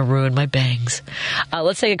 this is going to ruin my bangs.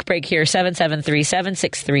 Let's take a break here.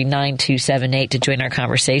 773-763-9278 to join our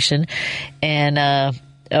conversation. And my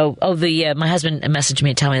husband messaged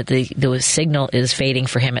me and told me that the signal is fading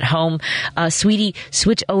for him at home. Sweetie,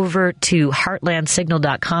 switch over to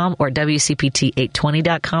heartlandsignal.com or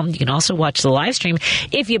WCPT820.com. You can also watch the live stream.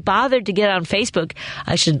 If you bothered to get on Facebook,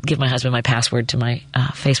 I should give my husband my password to my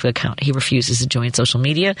Facebook account. He refuses to join social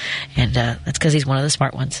media, and that's because he's one of the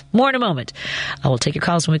smart ones. More in a moment. I will take your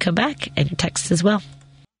calls when we come back, and your texts as well.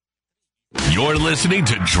 You're listening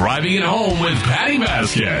to Driving It Home with Patty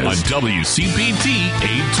Vasquez on WCPT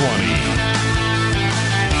 820.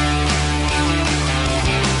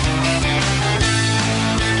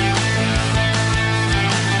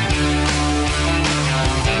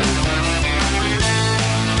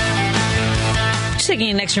 Just taking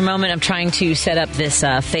an extra moment, I'm trying to set up this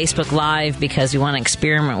Facebook Live because we want to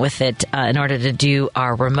experiment with it in order to do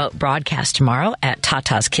our remote broadcast tomorrow at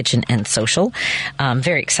Tata's Kitchen and Social. I'm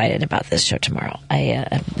very excited about this show tomorrow.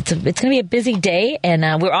 It's going to be a busy day,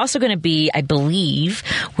 and we're also going to be, I believe,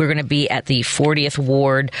 at the 40th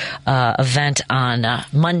Ward event on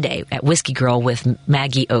Monday at Whiskey Girl with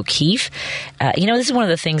Maggie O'Keefe. This is one of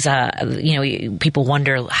the things, people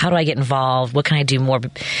wonder, how do I get involved? What can I do more?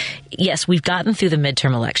 Yes, we've gotten through the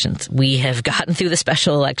midterm elections. We have gotten through the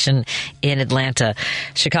special election in Atlanta.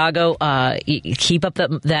 Chicago, keep up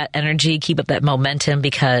that energy, keep up that momentum,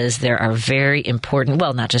 because there are very important,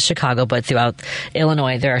 well, not just Chicago, but throughout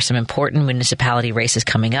Illinois, there are some important municipality races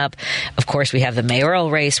coming up. Of course, we have the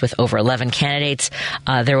mayoral race with over 11 candidates.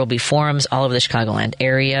 There will be forums all over the Chicagoland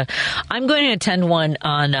area. I'm going to attend one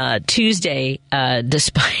on Tuesday,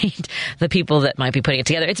 despite the people that might be putting it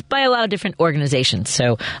together. It's by a lot of different organizations,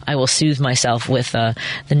 so I will soothe myself with the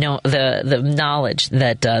knowledge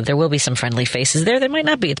that there will be some friendly faces there. There might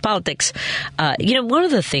not be. It's politics. One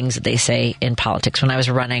of the things that they say in politics when I was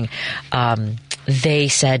running, they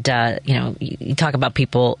said, you talk about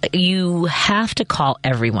people, you have to call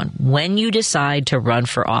everyone. When you decide to run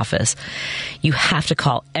for office, you have to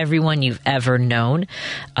call everyone you've ever known,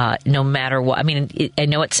 no matter what. I mean, I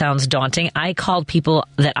know it sounds daunting. I called people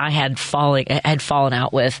that I had fallen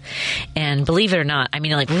out with, and believe it or not, I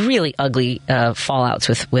mean, like really ugly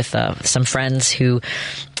fallouts with some friends who.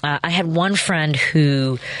 I had one friend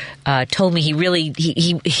who told me he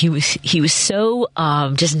was so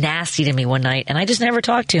just nasty to me one night, and I just never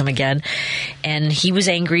talked to him again. And he was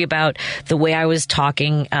angry about the way I was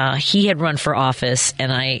talking. He had run for office,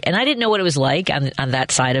 and I didn't know what it was like on that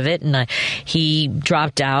side of it. And he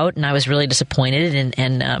dropped out, and I was really disappointed.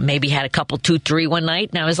 And maybe had a couple 2-3 one night,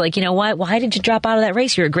 and I was like, you know what? Why did you drop out of that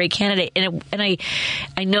race? You're a great candidate. And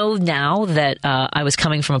I know now that I was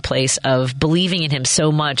coming from a place of believing in him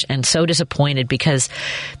so much and so disappointed, because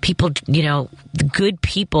people, good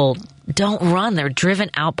people don't run. They're driven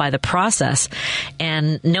out by the process.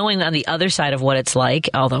 And knowing on the other side of what it's like,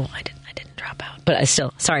 although I didn't drop out, but I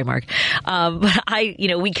still, sorry, Mark. But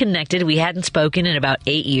we connected. We hadn't spoken in about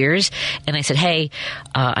 8 years. And I said, hey,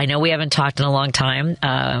 I know we haven't talked in a long time.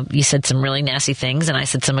 You said some really nasty things, and I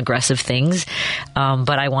said some aggressive things.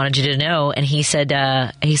 But I wanted you to know. And he said,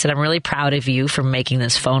 I'm really proud of you for making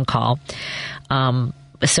this phone call.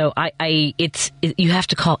 So you have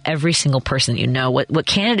to call every single person that you know. What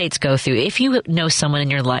candidates go through. If you know someone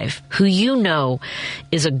in your life who you know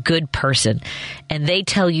is a good person, and they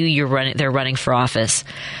tell you they're running for office,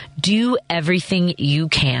 do everything you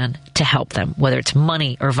can to help them, whether it's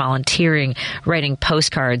money or volunteering, writing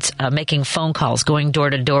postcards, making phone calls, going door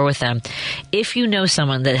to door with them. If you know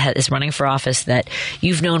someone that is running for office that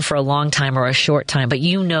you've known for a long time or a short time, but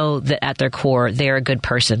you know that at their core they're a good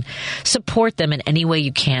person, support them in any way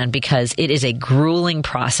you can, because it is a grueling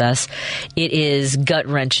process. It is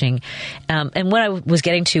gut-wrenching. And what I was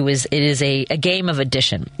getting to is it is a game of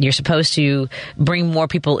addition. You're supposed to bring more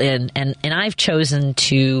people in, and I've chosen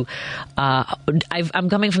to I'm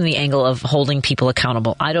coming from the angle of holding people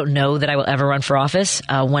accountable. I don't know that I will ever run for office.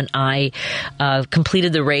 When I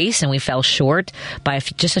completed the race and we fell short by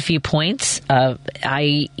just a few points,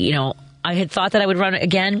 I had thought that I would run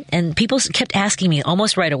again, and people kept asking me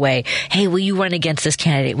almost right away, hey, will you run against this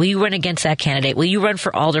candidate? Will you run against that candidate? Will you run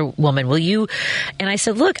for alderwoman? Will you? And I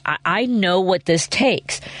said, look, I know what this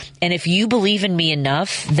takes. And if you believe in me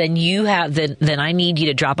enough, then then I need you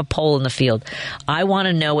to drop a poll in the field. I want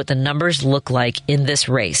to know what the numbers look like in this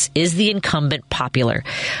race. Is the incumbent popular?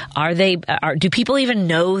 Do people even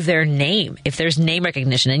know their name? If there's name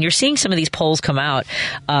recognition, and you're seeing some of these polls come out.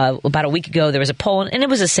 About a week ago, there was a poll, and it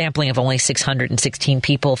was a sampling of only 616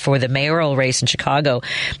 people for the mayoral race in Chicago.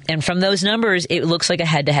 And from those numbers, it looks like a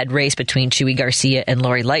head-to-head race between Chuy Garcia and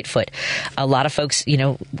Lori Lightfoot. A lot of folks,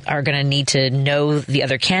 are going to need to know the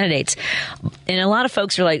other candidates. And a lot of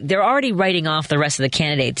folks are like, they're already writing off the rest of the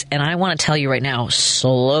candidates. And I want to tell you right now,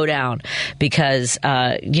 slow down. Because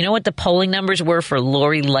you know what the polling numbers were for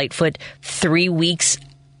Lori Lightfoot 3 weeks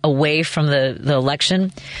away from the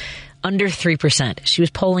election? Under 3%. She was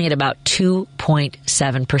polling at about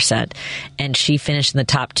 2.7%, and she finished in the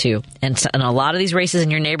top 2. And in a lot of these races in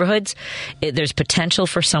your neighborhoods, there's potential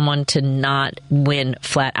for someone to not win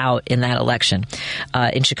flat out in that election.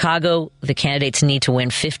 In Chicago, the candidates need to win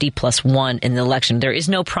 50+1 in the election. There is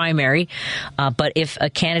no primary, but if a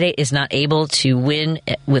candidate is not able to win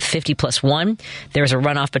with 50+1, there's a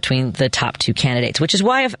runoff between the top 2 candidates, which is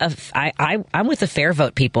why I'm with the fair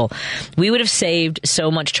vote people. We would have saved so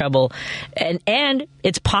much trouble. And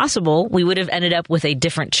it's possible we would have ended up with a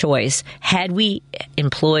different choice had we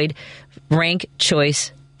employed ranked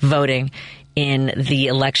choice voting in the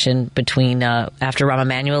election between after Rahm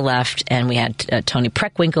Emanuel left, and we had Toni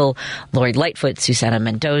Preckwinkle, Lori Lightfoot, Susana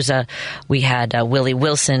Mendoza. We had Willie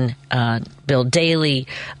Wilson, Bill Daley,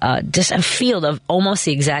 just a field of almost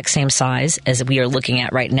the exact same size as we are looking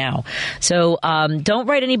at right now. So don't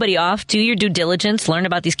write anybody off. Do your due diligence. Learn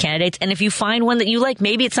about these candidates. And if you find one that you like,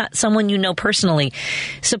 maybe it's not someone you know personally,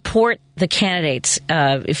 support the candidates.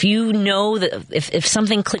 If you know that if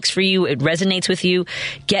something clicks for you, it resonates with you,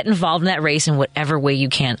 get involved in that race in whatever way you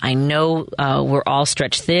can. I know we're all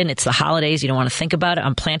stretched thin. It's the holidays. You don't want to think about it.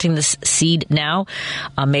 I'm planting this seed now.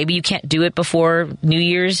 Maybe you can't do it before New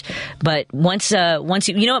Year's, but once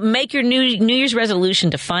you make your New Year's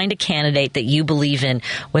resolution to find a candidate that you believe in,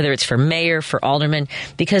 whether it's for mayor, for alderman,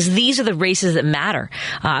 because these are the races that matter.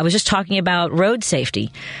 I was just talking about road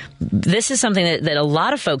safety. This is something that a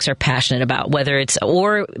lot of folks are passionate about, whether it's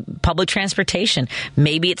or public transportation.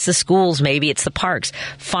 Maybe it's the schools. Maybe it's the parks.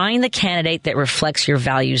 Find the candidate that reflects your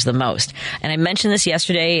values the most. And I mentioned this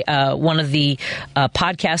yesterday. One of the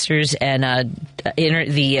podcasters and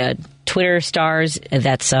the Twitter stars,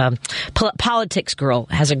 that's Politics Girl,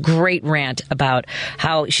 has a great rant about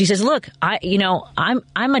how she says, look,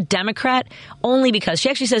 I'm a Democrat only because she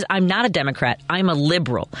actually says I'm not a Democrat. I'm a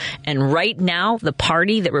liberal. And right now, the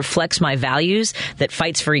party that reflects my values, that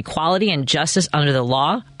fights for equality and justice under the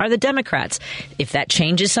law, are the Democrats. If that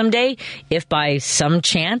changes someday, if by some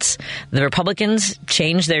chance the Republicans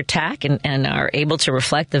change their tack and are able to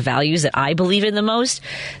reflect the values that I believe in the most,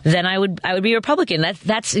 then I would be a Republican.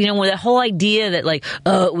 That's the whole idea that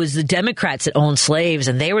it was the Democrats that owned slaves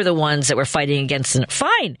and they were the ones that were fighting against them.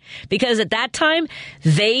 Fine, because at that time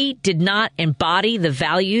they did not embody the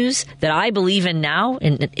values that I believe in now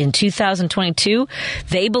in 2022.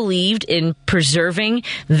 They believed in preserving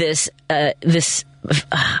this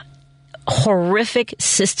horrific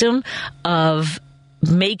system of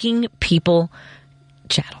making people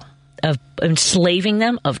chattel, of enslaving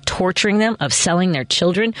them, of torturing them, of selling their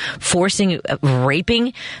children,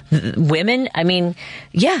 raping women. I mean,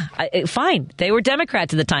 fine. They were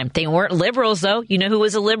Democrats at the time. They weren't liberals, though. You know who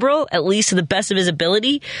was a liberal, at least to the best of his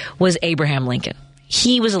ability, was Abraham Lincoln.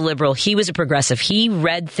 He was a liberal. He was a progressive. He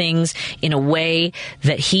read things in a way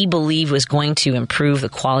that he believed was going to improve the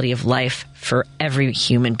quality of life for every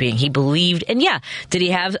human being. He believed, and did he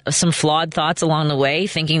have some flawed thoughts along the way,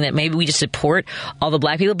 thinking that maybe we just support all the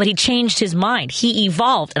black people? But he changed his mind. He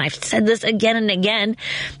evolved. And I've said this again and again.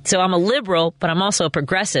 So I'm a liberal, but I'm also a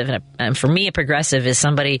progressive. And for me, a progressive is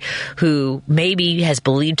somebody who maybe has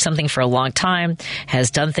believed something for a long time, has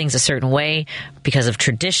done things a certain way because of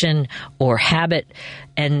tradition or habit.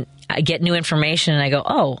 And I get new information and I go,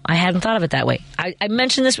 oh, I hadn't thought of it that way. I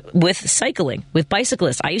mentioned this with cycling, with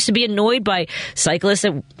bicyclists. I used to be annoyed by cyclists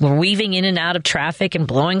that were weaving in and out of traffic and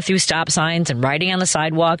blowing through stop signs and riding on the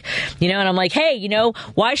sidewalk, and I'm like, hey,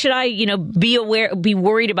 why should I, be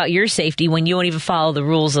worried about your safety when you won't even follow the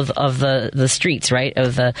rules of the streets, right?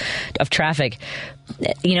 Of traffic.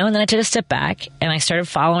 And then I took a step back and I started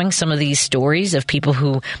following some of these stories of people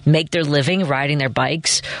who make their living riding their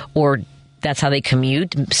bikes, or that's how they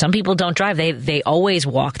commute. Some people don't drive. They always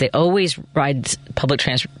walk. They always ride public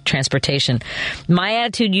transportation. My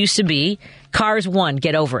attitude used to be, cars won,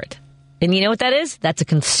 get over it. And you know what that is? That's a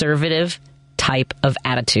conservative type of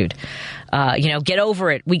attitude. Get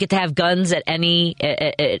over it. We get to have guns in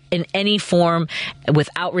any form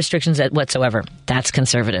without restrictions whatsoever. That's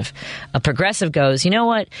conservative. A progressive goes, you know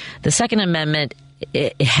what? The Second Amendment,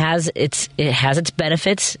 it has its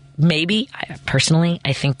benefits. Maybe, personally,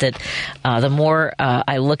 I think that the more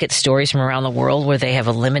I look at stories from around the world where they have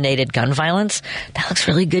eliminated gun violence, that looks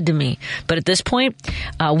really good to me. But at this point,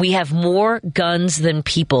 we have more guns than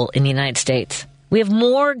people in the United States. We have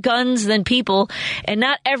more guns than people, and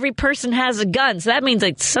not every person has a gun. So that means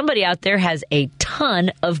like somebody out there has a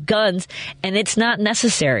ton of guns, and it's not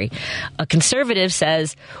necessary. A conservative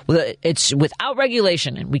says, well, it's without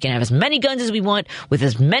regulation, and we can have as many guns as we want with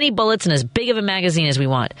as many bullets and as big of a magazine as we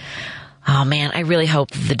want. Oh, man, I really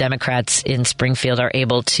hope the Democrats in Springfield are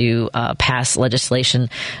able to pass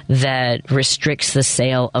legislation that restricts the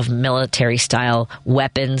sale of military-style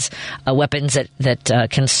weapons, weapons that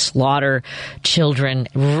can slaughter children,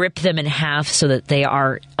 rip them in half so that they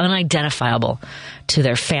are unidentifiable to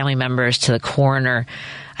their family members, to the coroner.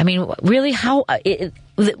 I mean, really,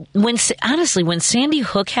 when Sandy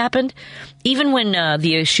Hook happened, even when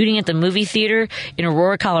the shooting at the movie theater in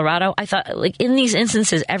Aurora, Colorado, I thought, like, in these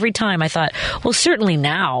instances, every time I thought, well, certainly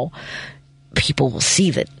now people will see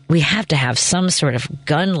that we have to have some sort of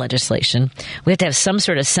gun legislation. We have to have some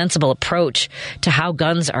sort of sensible approach to how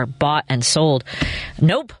guns are bought and sold.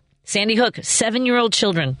 Nope. Sandy Hook, 7-year-old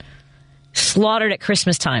children slaughtered at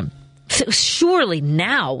Christmas time. Surely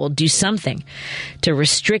now we'll do something to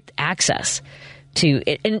restrict access to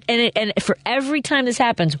it. And for every time this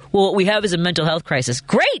happens, well, what we have is a mental health crisis.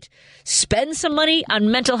 Great! Spend some money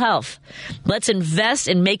on mental health. Let's invest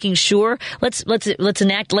in making sure. Let's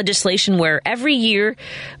enact legislation where every year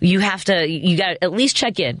you got to at least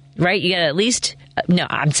check in, right? You got to at least. No,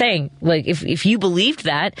 I'm saying, like, if you believed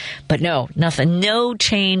that, but no, nothing, no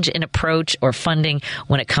change in approach or funding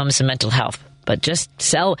when it comes to mental health. But just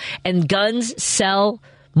sell, and guns sell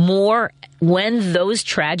more when those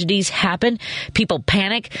tragedies happen. People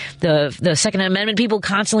panic. The Second Amendment people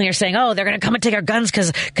constantly are saying, oh, they're going to come and take our guns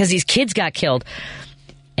because these kids got killed.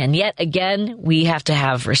 And yet again, we have to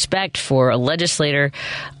have respect for a legislator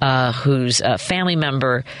whose family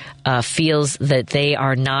member feels that they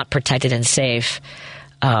are not protected and safe.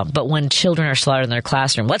 But when children are slaughtered in their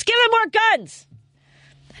classroom, let's give them more guns.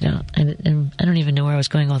 I don't even know where I was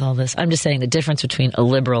going with all this. I'm just saying the difference between a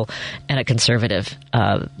liberal and a conservative.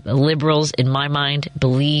 Liberals, in my mind,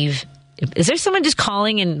 believe. Is there someone just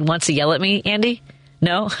calling and wants to yell at me, Andy?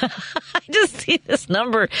 No? I just see this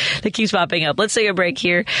number that keeps popping up. Let's take a break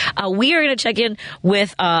here. We are going to check in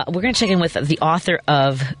with the author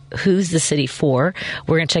of Who's the City For.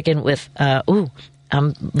 We're going to check in with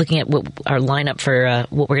I'm looking at what our lineup for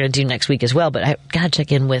what we're going to do next week as well, but I got to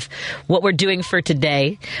check in with what we're doing for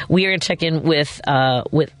today. We are going to check in with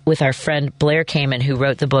our friend Blair Kamin, who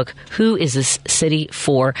wrote the book Who Is This City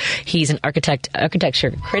For? He's an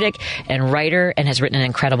architecture critic and writer, and has written an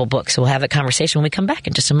incredible book. So we'll have that conversation when we come back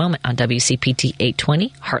in just a moment on WCPT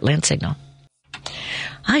 820 Heartland Signal.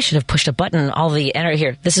 I should have pushed a button.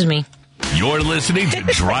 Here. This is me. You're listening to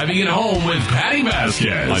Driving It Home with Patty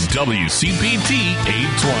Vasquez on WCPT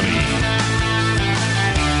 820.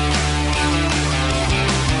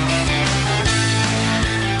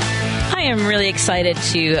 I am really excited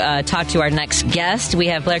to talk to our next guest. We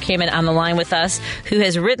have Blair Kamin on the line with us, who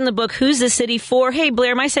has written the book Who's the City For? Hey,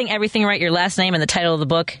 Blair, am I saying everything right? Your last name and the title of the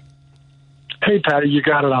book? Hey, Patty, you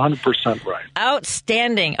got it 100% right.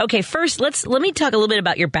 Outstanding. Okay, first, let me talk a little bit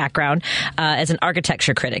about your background as an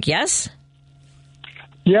architecture critic, yes?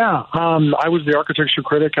 Yeah, I was the architecture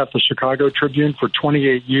critic at the Chicago Tribune for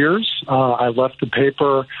 28 years. I left the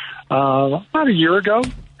paper about a year ago,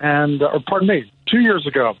 2 years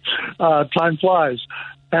ago. Time flies.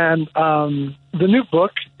 And the new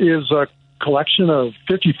book is a collection of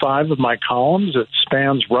 55 of my columns. It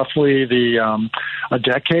spans roughly a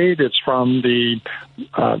decade. It's from the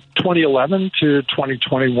 2011 to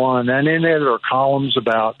 2021, and in it are columns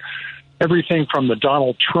about everything from the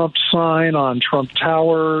Donald Trump sign on Trump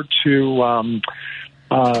Tower to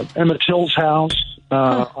Emmett Till's house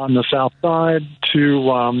on the south side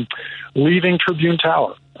to leaving Tribune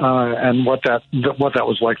Tower. And what that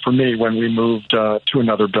was like for me when we moved to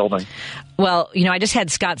another building. Well, I just had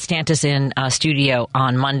Scott Stantis in studio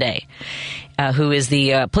on Monday, who is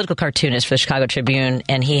the political cartoonist for the Chicago Tribune,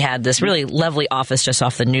 and he had this really lovely office just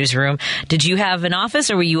off the newsroom. Did you have an office,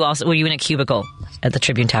 or were you in a cubicle at the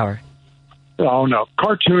Tribune Tower? Oh no,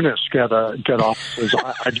 cartoonists get offices.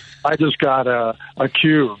 I just got a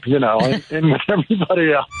cube, in with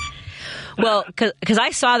everybody else. Well, because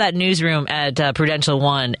I saw that newsroom at Prudential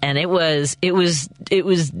One, and it was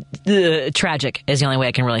tragic is the only way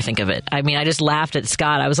I can really think of it. I mean, I just laughed at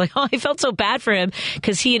Scott. I was like, I felt so bad for him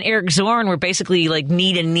because he and Eric Zorn were basically like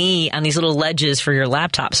knee to knee on these little ledges for your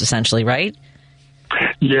laptops, essentially, right?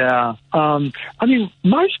 Yeah. I mean,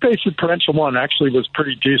 my space at Prudential One actually was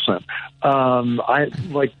pretty decent.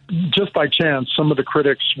 Just by chance, some of the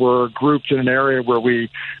critics were grouped in an area where we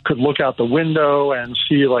could look out the window and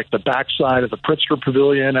see like the backside of the Pritzker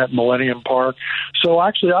Pavilion at Millennium Park. So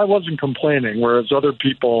actually, I wasn't complaining, whereas other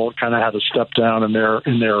people kind of had to step down in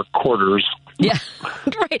their quarters. Yeah,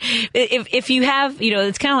 right. If you have,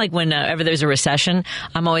 it's kind of like whenever there's a recession,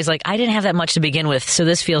 I'm always like, I didn't have that much to begin with, so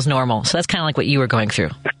this feels normal. So that's kind of like what you were going through.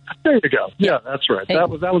 There you go. Yeah, that's right. That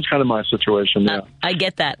was kind of my situation. Yeah, I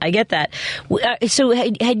get that. So,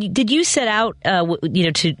 did you set out,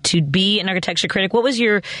 to be an architecture critic? What was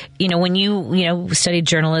your, when you studied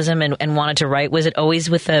journalism and wanted to write? Was it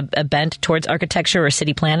always with a bent towards architecture or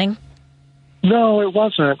city planning? No, it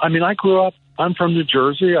wasn't. I mean, I'm from New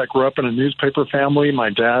Jersey. I grew up in a newspaper family.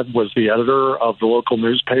 My dad was the editor of the local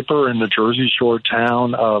newspaper in the Jersey Shore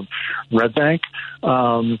town of Red Bank.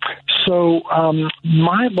 So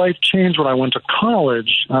my life changed when I went to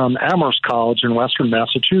college, Amherst College in Western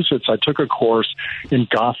Massachusetts. I took a course in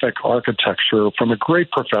Gothic architecture from a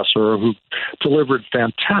great professor who delivered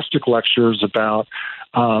fantastic lectures about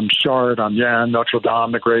Chard, Amiens, Notre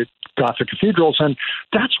Dame, the great Gothic cathedrals, and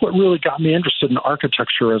that's what really got me interested in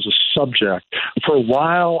architecture as a subject. For a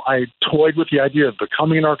while, I toyed with the idea of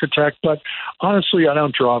becoming an architect, but honestly, I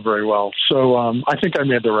don't draw very well, so I think I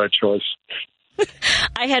made the right choice.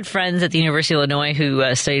 I had friends at the University of Illinois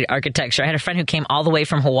who studied architecture. I had a friend who came all the way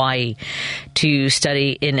from Hawaii to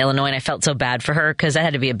study in Illinois, and I felt so bad for her because that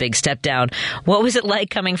had to be a big step down. What was it like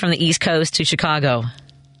coming from the East Coast to Chicago?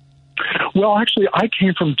 Well, actually, I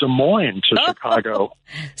came from Des Moines to Chicago.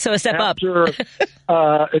 So a step up.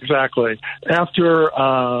 Exactly. After,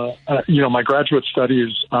 my graduate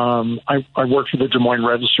studies, I worked for the Des Moines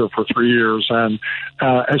Register for 3 years. And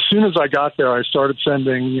as soon as I got there, I started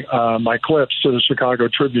sending my clips to the Chicago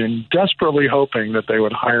Tribune, desperately hoping that they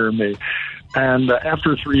would hire me. And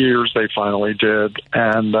after 3 years, they finally did.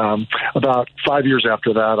 And about 5 years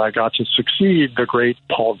after that, I got to succeed the great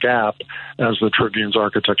Paul Gapp as the Tribune's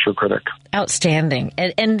architecture critic. Outstanding.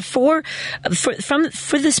 And for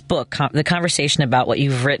this book, the conversation about what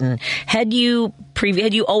you've written, had you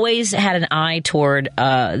always had an eye toward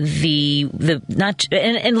look,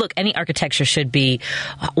 any architecture should be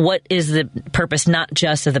what is the purpose not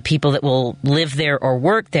just of the people that will live there or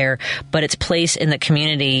work there, but its place in the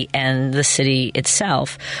community and the city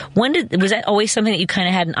itself. Was that always something that you kind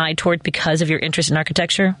of had an eye toward because of your interest in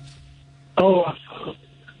architecture?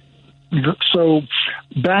 So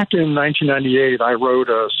back in 1998, I wrote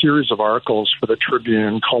a series of articles for the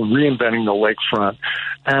Tribune called Reinventing the Lakefront.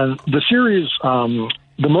 And the series, the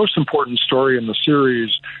most important story in the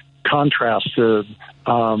series contrasted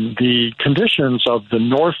the conditions of the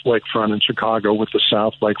North Lakefront in Chicago with the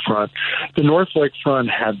South Lakefront. The North Lakefront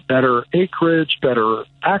had better acreage, better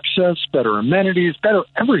access, better amenities, better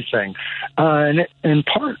everything, and in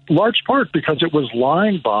large part because it was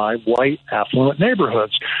lined by white, affluent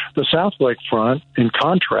neighborhoods. The South Lakefront, in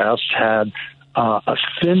contrast, had a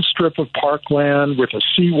thin strip of parkland with a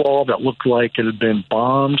seawall that looked like it had been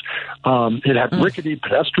bombed. It had rickety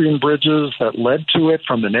pedestrian bridges that led to it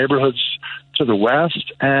from the neighborhoods to the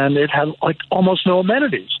west, and it had almost no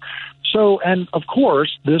amenities. So, and of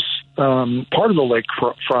course, this part of the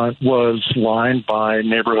lakefront was lined by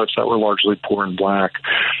neighborhoods that were largely poor and black.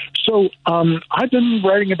 So I've been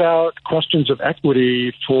writing about questions of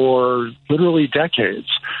equity for literally decades.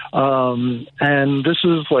 And this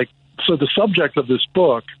is so the subject of this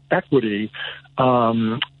book, equity,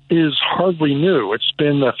 is hardly new. It's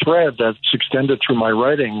been a thread that's extended through my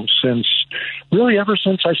writing ever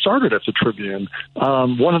since I started at the Tribune.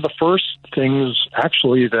 One of the first things,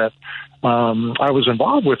 actually, that I was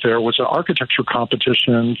involved with there was an architecture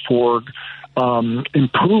competition for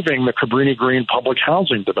improving the Cabrini Green public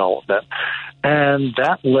housing development. And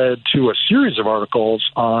that led to a series of articles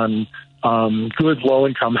on good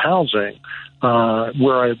low-income housing,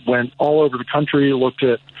 where I went all over the country, looked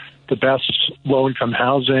at the best low-income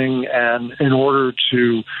housing, and in order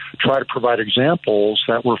to try to provide examples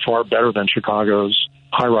that were far better than Chicago's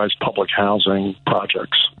high-rise public housing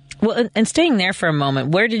projects. Well, and staying there for a moment,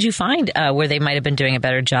 where did you find where they might have been doing a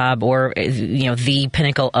better job, or the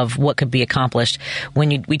pinnacle of what could be accomplished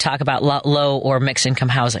when we talk about low or mixed income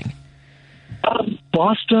housing?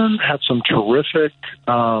 Boston had some terrific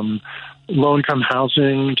low-income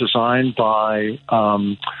housing designed by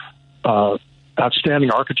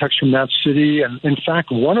outstanding architects from that city. And in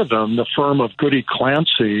fact, one of them, the firm of Goody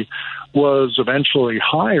Clancy, was eventually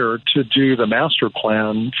hired to do the master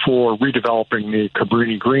plan for redeveloping the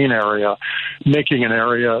Cabrini Green area, making an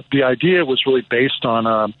area. The idea was really based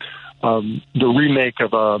on the remake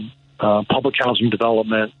of a public housing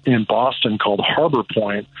development in Boston called Harbor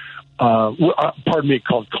Point,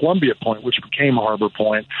 called Columbia Point, which became Harbor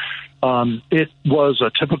Point. It was a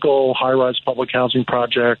typical high-rise public housing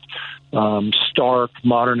project, stark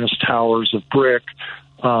modernist towers of brick,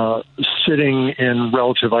 sitting in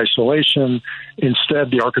relative isolation.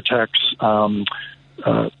 Instead, the architects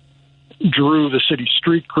drew the city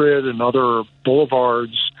street grid and other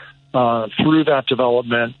boulevards through that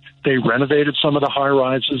development. They renovated some of the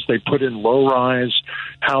high-rises. They put in low-rise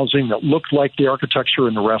housing that looked like the architecture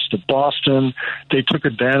in the rest of Boston. They took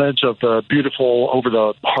advantage of the beautiful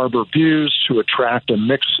over-the-harbor views to attract a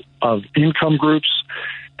mix of income groups.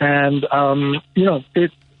 And,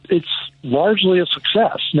 it's largely a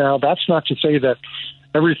success. Now, that's not to say that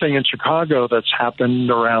everything in Chicago that's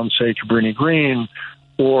happened around, say, Cabrini Green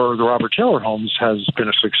or the Robert Taylor homes has been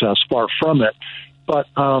a success. Far from it. But,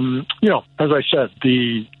 as I said,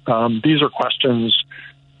 these are questions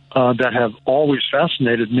that have always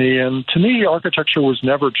fascinated me. And to me, architecture was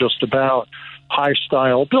never just about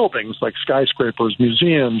high-style buildings like skyscrapers,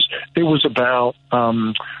 museums. It was about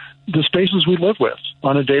the spaces we live with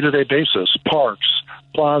on a day-to-day basis, parks,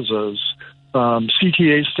 plazas,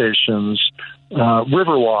 CTA stations,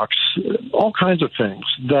 riverwalks, all kinds of things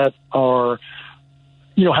that are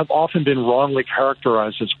have often been wrongly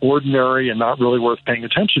characterized as ordinary and not really worth paying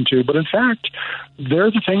attention to. But in fact,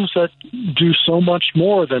 they're the things that do so much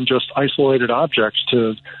more than just isolated objects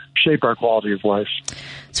to shape our quality of life.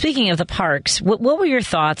 Speaking of the parks, what were your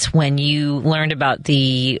thoughts when you learned about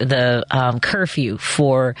the curfew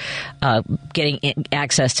for getting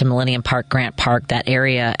access to Millennium Park, Grant Park, that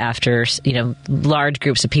area after large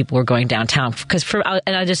groups of people were going downtown?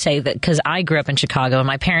 And I'll just say that because I grew up in Chicago, and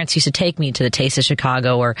my parents used to take me to the Taste of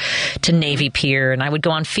Chicago or to Navy Pier, and I would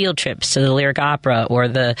go on field trips to the Lyric Opera or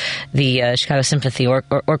the Chicago Symphony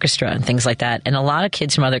Orchestra and things like that. And a lot of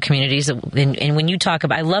kids from other communities. And when you talk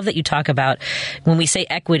about, I love that you talk about when we say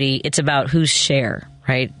equity, it's about who's share,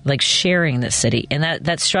 right? Like sharing this city. And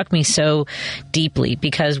that struck me so deeply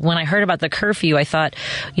because when I heard about the curfew, I thought,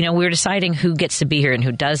 we're deciding who gets to be here and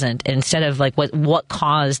who doesn't, instead of like what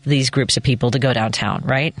caused these groups of people to go downtown,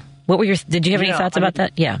 right? Did you have any thoughts about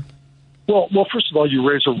that? Yeah. Well, first of all, you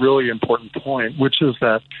raise a really important point, which is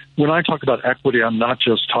that when I talk about equity, I'm not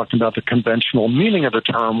just talking about the conventional meaning of the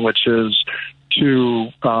term, which is to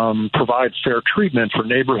provide fair treatment for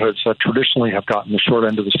neighborhoods that traditionally have gotten the short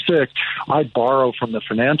end of the stick. I borrow from the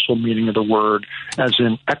financial meaning of the word as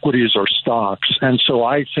in equities or stocks. And so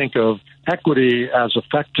I think of equity as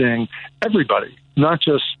affecting everybody, not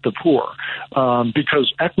just the poor,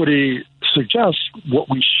 because equity suggests what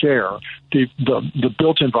we share, the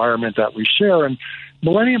built environment that we share. And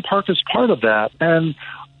Millennium Park is part of that. And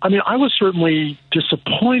I mean, I was certainly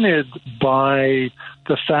disappointed by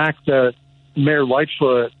the fact that Mayor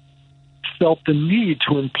Lightfoot felt the need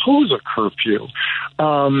to impose a curfew.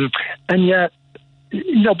 And yet,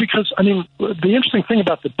 because, the interesting thing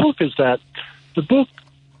about the book is that the book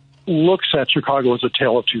looks at Chicago as a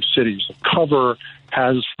tale of two cities. The cover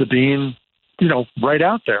has the Bean, right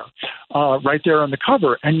out there, right there on the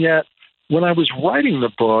cover. And yet, when I was writing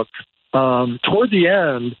the book, toward the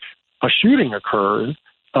end, a shooting occurred.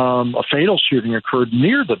 A fatal shooting occurred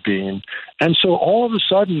near the Bean. And so all of a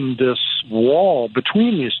sudden, this wall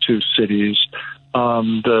between these two cities,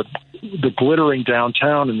 the glittering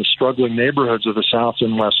downtown and the struggling neighborhoods of the South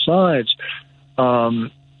and West Sides,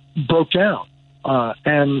 broke down.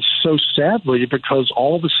 And so sadly, because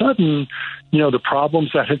all of a sudden, the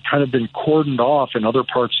problems that had kind of been cordoned off in other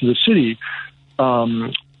parts of the city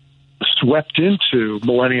swept into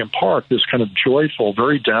Millennium Park, this kind of joyful,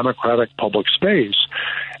 very democratic public space.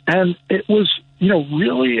 And it was,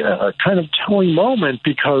 really a kind of telling moment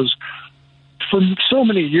because for so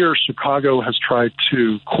many years, Chicago has tried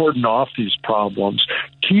to cordon off these problems,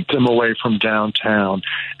 keep them away from downtown.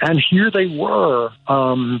 And here they were,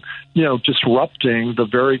 disrupting the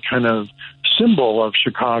very kind of symbol of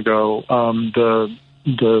Chicago,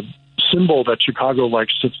 the symbol that Chicago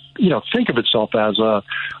likes to, think of itself as a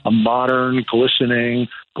modern, glistening,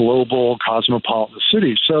 global, cosmopolitan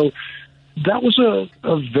city. So that was a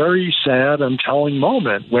very sad and telling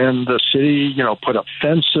moment when the city, put up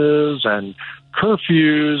fences and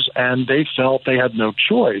curfews, and they felt they had no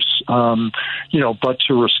choice, but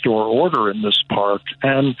to restore order in this park.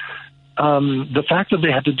 And the fact that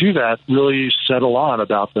they had to do that really said a lot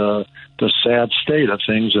about the sad state of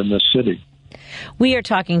things in this city. We are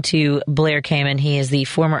talking to Blair Kamin. He is the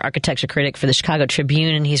former architecture critic for the Chicago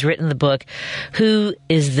Tribune, and he's written the book, Who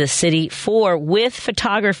is the City For? With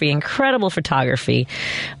photography, incredible photography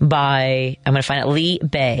by, I'm going to find it, Lee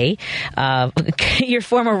Bay, your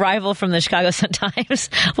former rival from the Chicago Sun-Times.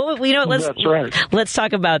 Well, That's right. Let's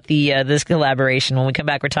talk about this collaboration. When we come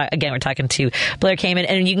back, we're talking to Blair Kamin,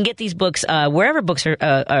 and you can get these books wherever books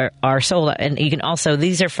are sold, and you can also,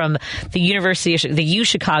 these are from the University of the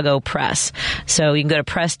UChicago Press. So you can go to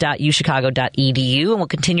press.uchicago.edu, and we'll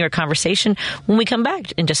continue our conversation when we come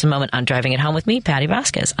back in just a moment on Driving It Home with me, Patty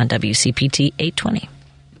Vasquez, on WCPT 820.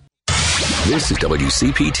 This is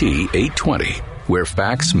WCPT 820, where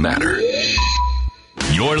facts matter.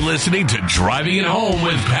 You're listening to Driving It Home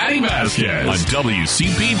with Patty Vasquez on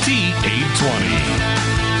WCPT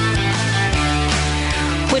 820.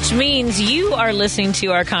 Which means you are listening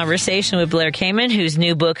to our conversation with Blair Kamin, whose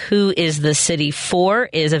new book, Who is the City For?,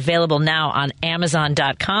 is available now on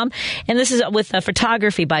Amazon.com. And this is with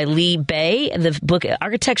photography by Lee Bay, the book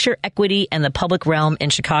Architecture, Equity, and the Public Realm in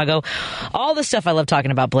Chicago. All the stuff I love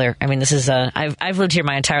talking about, Blair. I mean, this is I've lived here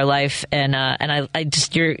my entire life, and I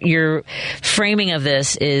just your framing of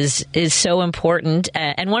this is so important.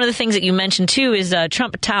 And one of the things that you mentioned too is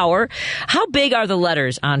Trump Tower. How big are the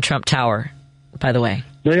letters on Trump Tower, by the way?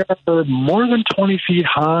 They are more than 20 feet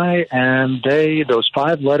high, and those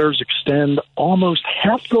 5 letters extend almost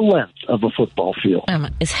half the length of a football field.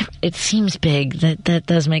 It seems big. That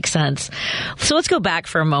does make sense. So let's go back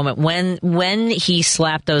for a moment. When he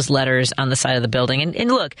slapped those letters on the side of the building,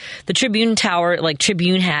 and look, the Tribune Tower, like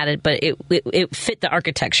Tribune had it, but it fit the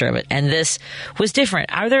architecture of it, and this was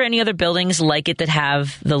different. Are there any other buildings like it that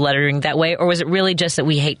have the lettering that way, or was it really just that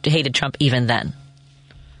we hated Trump even then?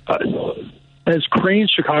 As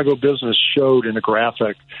Crane's Chicago Business showed in a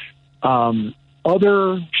graphic,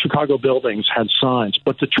 other Chicago buildings had signs,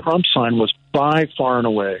 but the Trump sign was by far and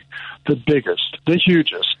away the biggest, the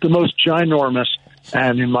hugest, the most ginormous,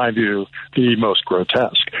 and in my view, the most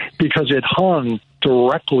grotesque, because it hung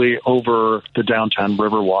directly over the downtown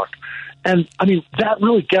Riverwalk. And, I mean, that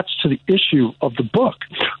really gets to the issue of the book.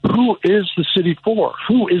 Who is the city for?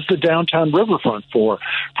 Who is the downtown riverfront for?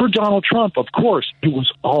 For Donald Trump, of course, it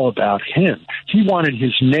was all about him. He wanted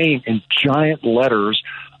his name in giant letters,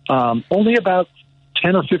 only about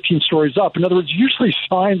 10 or 15 stories up. In other words, usually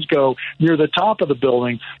signs go near the top of the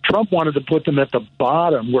building. Trump wanted to put them at the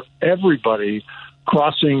bottom where everybody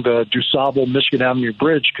crossing the DuSable Michigan Avenue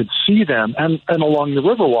Bridge could see them, and along the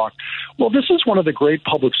Riverwalk. Well, this is one of the great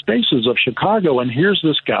public spaces of Chicago, and here's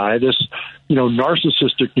this guy, this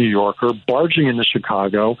narcissistic New Yorker, barging into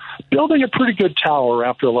Chicago, building a pretty good tower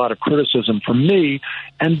after a lot of criticism from me,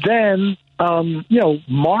 and then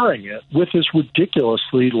marring it with this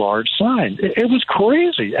ridiculously large sign. It was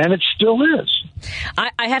crazy, and it still is.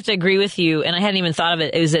 I have to agree with you, and I hadn't even thought of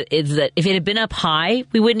it. Is that if it had been up high,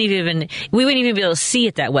 we wouldn't even be able to see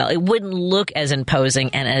it that well. It wouldn't look as imposing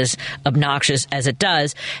and as obnoxious as it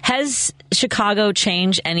does. Has Chicago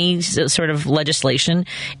changed any sort of legislation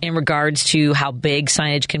in regards to how big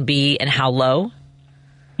signage can be and how low?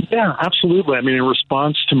 Yeah, absolutely. I mean, in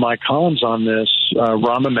response to my columns on this,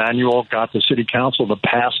 Rahm Emanuel got the city council to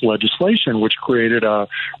pass legislation which created a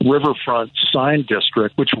riverfront sign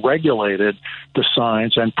district, which regulated the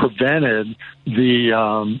signs and prevented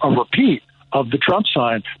a repeat of the Trump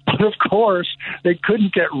sign. But of course, they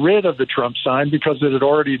couldn't get rid of the Trump sign because it had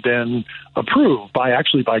already been approved by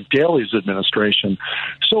Daley's administration.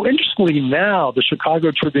 So interestingly now, the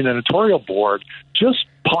Chicago Tribune editorial board just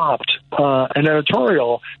popped an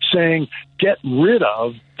editorial saying, get rid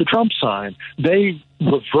of the Trump sign. They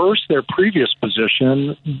reversed their previous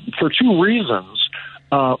position for 2 reasons.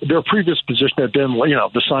 Their previous position had been,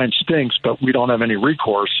 the sign stinks, but we don't have any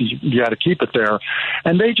recourse. You got to keep it there.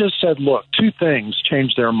 And they just said, look, 2 things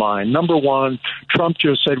changed their mind. Number 1, Trump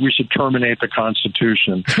just said we should terminate the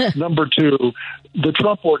Constitution. Number 2, the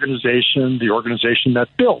Trump organization, the organization that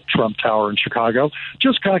built Trump Tower in Chicago,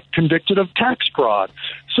 just got convicted of tax fraud.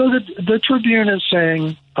 So the Tribune is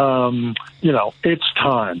saying, it's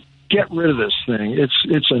time get rid of this thing.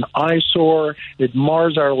 It's an eyesore. It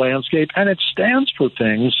mars our landscape, and it stands for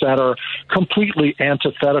things that are completely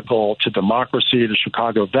antithetical to democracy, to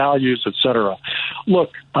Chicago values, et cetera.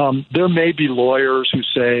 Look, there may be lawyers who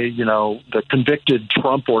say, the convicted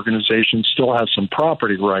Trump organization still has some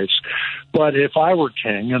property rights. But if I were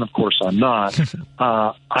king, and of course I'm not,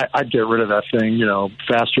 I'd get rid of that thing,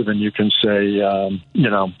 faster than you can say, I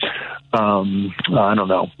don't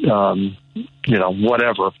know,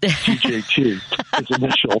 whatever, TJT, his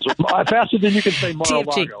initials. Faster than you can say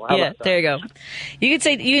Mar-a-Lago. Yeah, there you go. You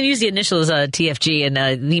can use the initials TFG,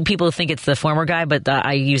 and people think it's the former guy, but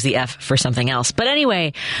I use the F for something else. But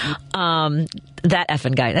anyway, that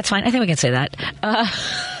effing guy. That's fine. I think we can say that.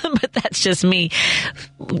 But that's just me.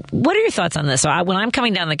 What are your thoughts on this? So when I'm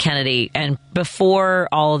coming down the Kennedy, and before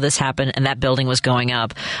all of this happened and that building was going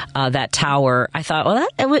up, that tower, I thought, well,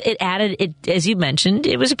 it added, as you mentioned,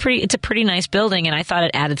 it's a pretty nice building, and I thought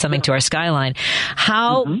it added something to our skyline.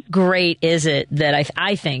 How great is it that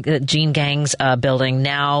I think that Gene Gang's building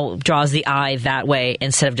now draws the eye that way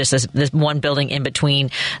instead of just this one building in between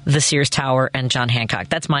the Sears Tower and John Hancock?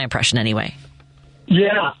 That's my impression anyway.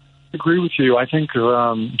 Yeah, I agree with you. I think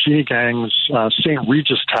Jeannie Gang's St.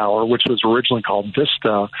 Regis Tower, which was originally called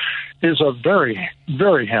Vista, is a very,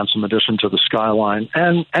 very handsome addition to the skyline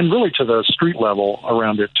and really to the street level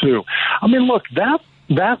around it, too. I mean, look, that,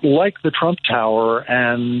 like the Trump Tower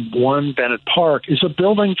and One Bennett Park, is a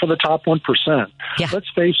building for the top 1%. Yeah. Let's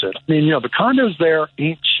face it. I mean, the condos there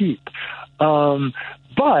ain't cheap.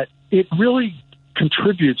 But it really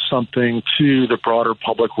contributes something to the broader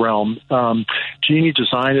public realm. Jeannie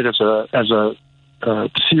designed it as a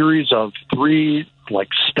series of 3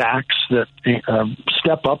 stacks that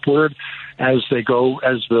step upward as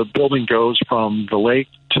the building goes from the lake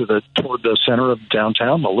toward the center of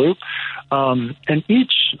downtown, the Loop. And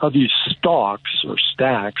each of these stalks or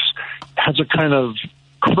stacks has a kind of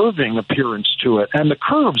curving appearance to it, and the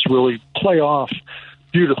curves really play off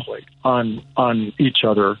beautifully on each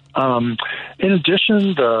other. In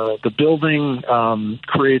addition, the building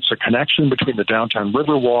creates a connection between the downtown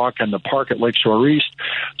Riverwalk and the park at Lakeshore East.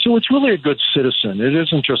 So it's really a good citizen. It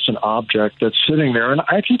isn't just an object that's sitting there. And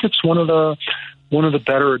I think it's one of the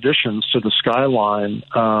better additions to the skyline,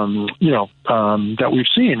 that we've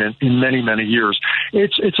seen in many, many years.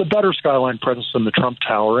 It's a better skyline presence than the Trump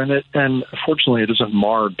Tower, and fortunately, it isn't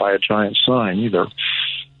marred by a giant sign either.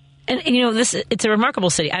 And it's a remarkable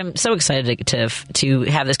city. I'm so excited to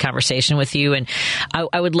have this conversation with you, and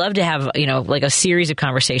I would love to have a series of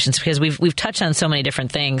conversations, because we've touched on so many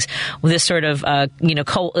different things with this sort of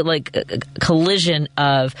collision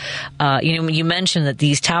of you mentioned that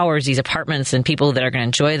these towers, these apartments, and people that are going to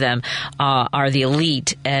enjoy them are the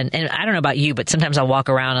elite. And I don't know about you, but sometimes I'll walk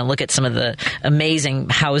around and look at some of the amazing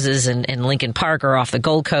houses in Lincoln Park or off the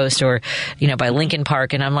Gold Coast or by Lincoln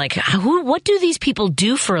Park, and I'm like, what do these people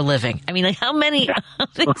do for a living? I mean, how many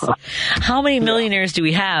millionaires do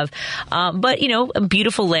we have? But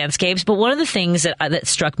beautiful landscapes. But one of the things that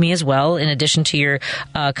struck me as well, in addition to your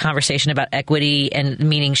conversation about equity and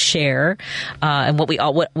meaning share, and what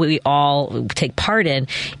we all take part in,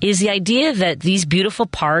 is the idea that these beautiful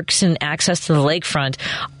parks and access to the lakefront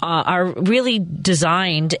are really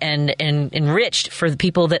designed and enriched for the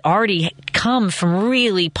people that already come from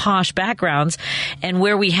really posh backgrounds, and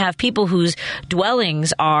where we have people whose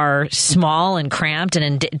dwellings are small and cramped and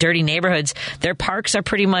in dirty neighborhoods, their parks are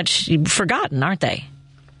pretty much forgotten, aren't they?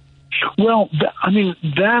 Well,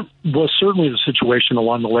 that was certainly the situation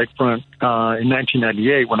along the lakefront in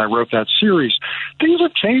 1998 when I wrote that series. Things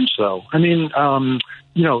have changed, though.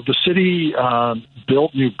 The city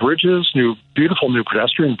built new bridges, beautiful new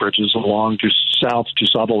pedestrian bridges along South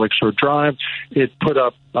DuSable Lakeshore Drive. It put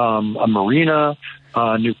up a marina,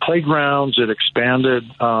 new playgrounds. It expanded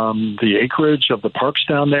the acreage of the parks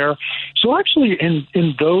down there. So actually, in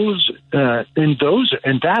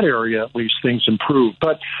that area, at least, things improved.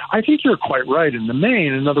 But I think you're quite right. In the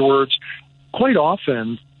main, in other words, quite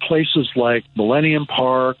often places like Millennium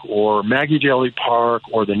Park or Maggie Daly Park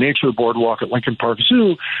or the Nature Boardwalk at Lincoln Park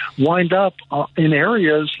Zoo wind up in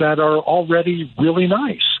areas that are already really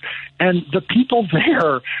nice. And the people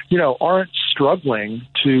there, aren't struggling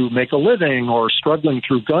to make a living or struggling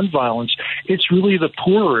through gun violence. It's really the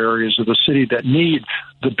poorer areas of the city that need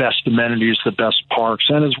the best amenities, the best parks,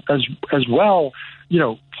 and as well,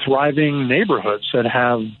 thriving neighborhoods that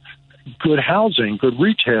have good housing, good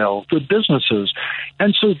retail, good businesses.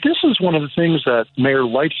 And so this is one of the things that Mayor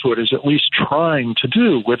Lightfoot is at least trying to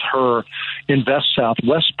do with her Invest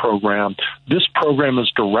Southwest program. This program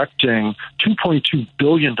is directing $2.2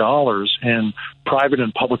 billion in private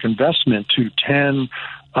and public investment to 10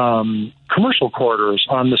 commercial corridors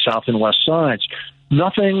on the south and west sides.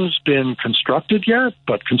 Nothing's been constructed yet,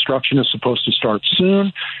 but construction is supposed to start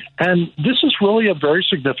soon. And this is really a very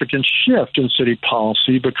significant shift in city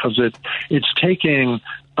policy because it's taking,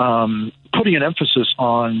 putting an emphasis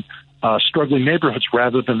on struggling neighborhoods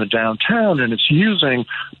rather than the downtown, and it's using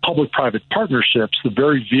public-private partnerships, the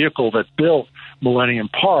very vehicle that built Millennium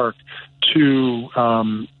Park,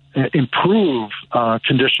 to improve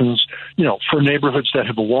conditions, for neighborhoods that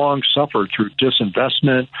have long suffered through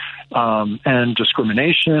disinvestment and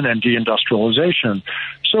discrimination and deindustrialization.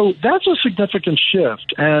 So that's a significant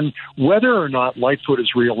shift. And whether or not Lightfoot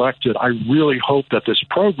is reelected, I really hope that this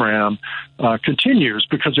program continues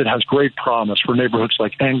because it has great promise for neighborhoods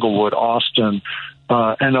like Englewood, Austin,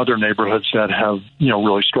 and other neighborhoods that have,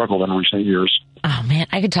 really struggled in recent years. Oh, man,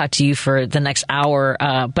 I could talk to you for the next hour,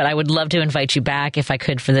 but I would love to invite you back if I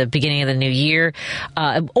could for the beginning of the new year.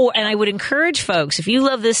 And I would encourage folks, if you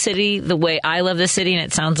love this city the way I love this city, and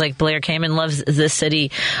it sounds like Blair Kamin loves this city,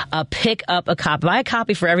 pick up a copy. Buy a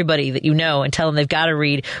copy for everybody that you know and tell them they've got to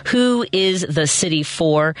read Who is the City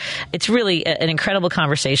For? It's really an incredible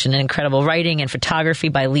conversation, and incredible writing and photography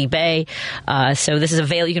by Lee Bay. So this is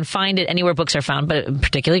available. You can find it anywhere books are found, but in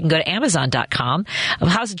particular, you can go to Amazon.com.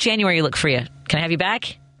 How's January look for you? Can I have you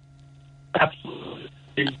back? Absolutely.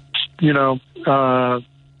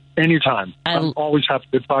 Anytime. I'm always happy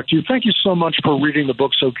to talk to you. Thank you so much for reading the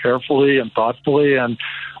book so carefully and thoughtfully, and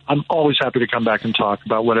I'm always happy to come back and talk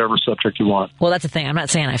about whatever subject you want. Well, that's the thing. I'm not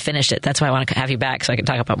saying I finished it. That's why I want to have you back so I can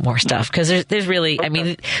talk about more stuff. Because there's really,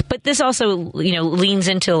 but this also, leans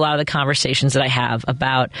into a lot of the conversations that I have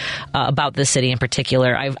about the city in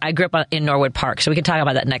particular. I grew up in Norwood Park, so we can talk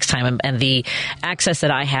about that next time, and the access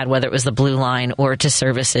that I had, whether it was the Blue Line or to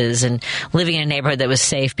services, and living in a neighborhood that was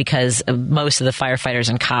safe because most of the firefighters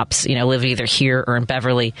and cops, live either here or in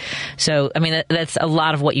Beverly. So, that's a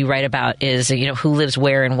lot of what you write about is, who lives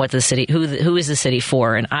where and what the city, who is the city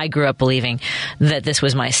for. And I grew up believing that this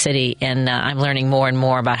was my city, and I'm learning more and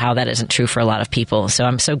more about how that isn't true for a lot of people. So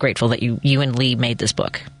I'm so grateful that you and Lee made this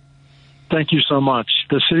book. Thank you so much.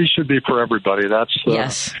 The city should be for everybody. That's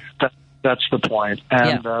yes. That's the point.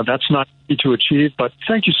 And that's not easy to achieve, but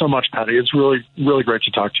thank you so much, Patty. It's really, really great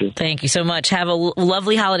to talk to you. Thank you so much. Have a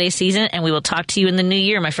lovely holiday season, and we will talk to you in the new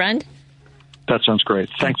year, my friend. That sounds great.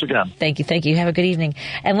 Thanks again. Thank you. Have a good evening.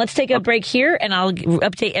 And let's take a break here, and I'll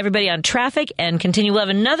update everybody on traffic and continue. We'll have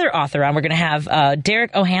another author on. We're going to have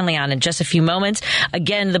Derek O'Hanley on in just a few moments.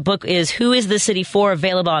 Again, the book is Who is the City For?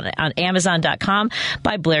 Available on Amazon.com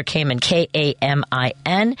by Blair Kamin,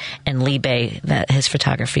 Kamin, and Lee Bay. His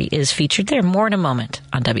photography is featured there. More in a moment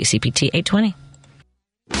on WCPT 820.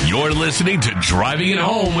 You're listening to Driving It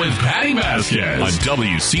Home with Patty Vasquez on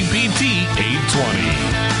WCPT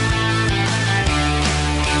 820.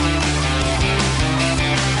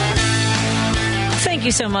 Thank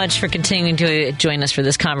you so much for continuing to join us for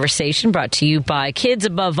this conversation, brought to you by Kids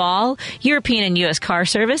Above All, European and U.S. Car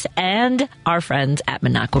Service, and our friends at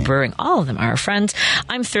Minocqua Brewing. All of them are our friends.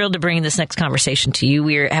 I'm thrilled to bring this next conversation to you.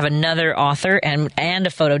 We have another author and a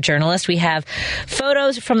photojournalist. We have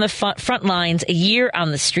photos from the front lines, a year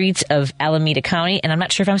on the streets of Alameda County, and I'm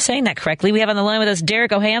not sure if I'm saying that correctly. We have on the line with us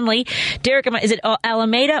Derek O'Hanley. Derek, is it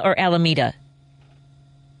Alameda or Alameda?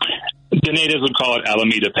 The natives would call it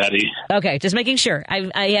Alameda, Patty. Okay, just making sure.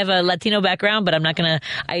 I have a Latino background, but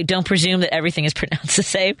I don't presume that everything is pronounced the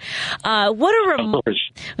same. What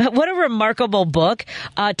a remarkable book.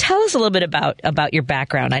 Tell us a little bit about your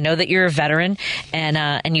background. I know that you're a veteran,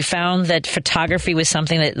 and you found that photography was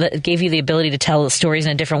something that gave you the ability to tell stories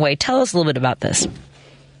in a different way. Tell us a little bit about this.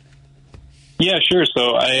 Yeah, sure.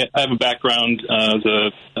 So I have a background as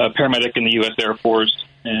a paramedic in the U.S. Air Force,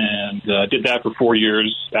 and did that for 4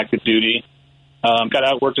 years, active duty. Got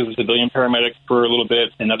out, worked as a civilian paramedic for a little bit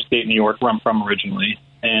in upstate New York, where I'm from originally.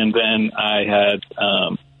 And then I had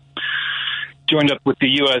joined up with the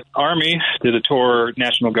U.S. Army, did a tour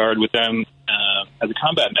National Guard with them as a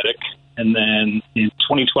combat medic. And then in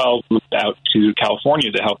 2012, moved out to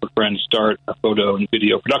California to help a friend start a photo and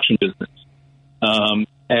video production business.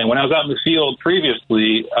 And when I was out in the field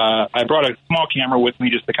previously, I brought a small camera with me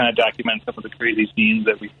just to kind of document some of the crazy scenes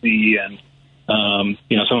that we see and,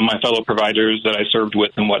 some of my fellow providers that I served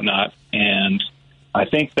with and whatnot. And I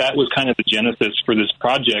think that was kind of the genesis for this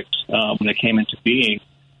project when it came into being,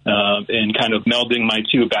 and kind of melding my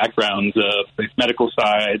two backgrounds, the medical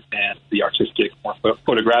side and the artistic, more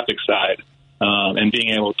photographic side, and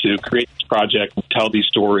being able to create this project and tell these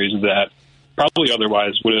stories that probably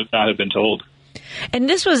otherwise would not have been told. And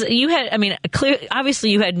this was,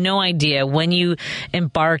 obviously you had no idea when you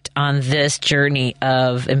embarked on this journey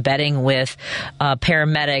of embedding with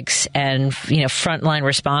paramedics and, frontline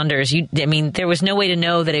responders. There was no way to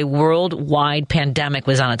know that a worldwide pandemic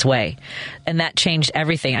was on its way. And that changed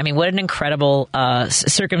everything. What an incredible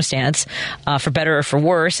circumstance, for better or for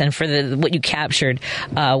worse. And for what you captured,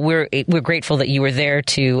 we're grateful that you were there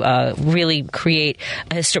to really create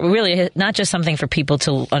really not just something for people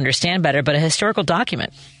to understand better, but a historical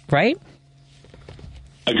document, right?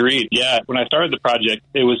 Agreed. Yeah. When I started the project,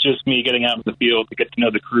 it was just me getting out in the field to get to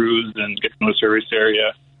know the crews and get to know the service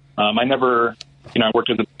area. I never, I worked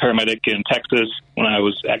as a paramedic in Texas when I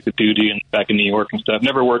was active duty and back in New York and stuff.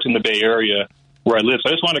 Never worked in the Bay Area where I live. So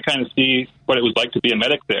I just wanted to kind of see what it was like to be a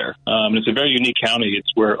medic there. It's a very unique county. It's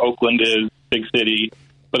where Oakland is, big city,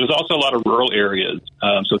 but there's also a lot of rural areas.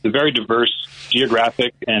 So it's a very diverse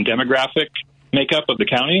geographic and demographic makeup of the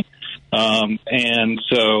county. And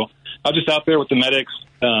so I was just out there with the medics,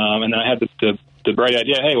 and then I had the bright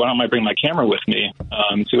idea, hey, why don't I bring my camera with me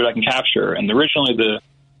and see what I can capture? And originally the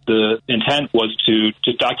intent was to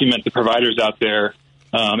just document the providers out there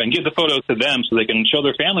and give the photos to them so they can show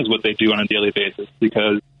their families what they do on a daily basis,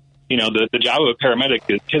 because, the job of a paramedic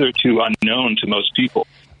is hitherto unknown to most people.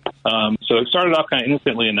 So it started off kind of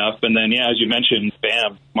innocently enough, and then, as you mentioned,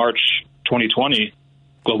 bam, March 2020,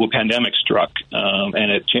 global pandemic struck,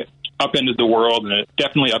 and it upended the world, and it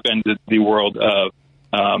definitely upended the world of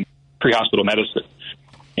pre-hospital medicine.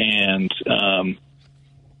 And,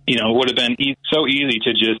 it would have been so easy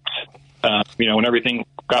to just, when everything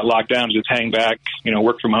got locked down, just hang back,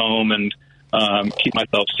 work from home and keep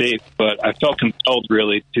myself safe. But I felt compelled,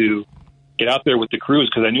 really, to get out there with the crews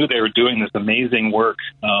because I knew they were doing this amazing work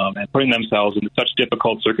and putting themselves into such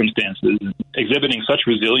difficult circumstances, and exhibiting such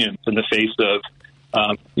resilience in the face of,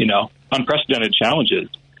 unprecedented challenges,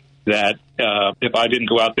 that if I didn't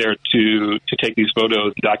go out there to take these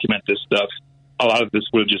photos and document this stuff, a lot of this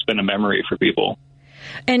would have just been a memory for people.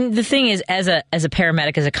 And the thing is, as a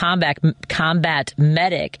paramedic, as a combat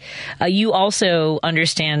medic, you also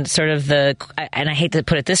understand sort of and I hate to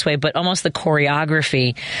put it this way, but almost the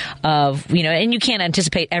choreography of, and you can't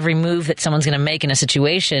anticipate every move that someone's going to make in a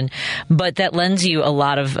situation, but that lends you a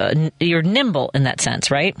lot of, you're nimble in that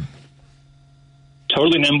sense, right?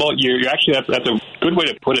 Totally nimble. You're actually, that's a good way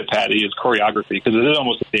to put it, Patty, is choreography, because it is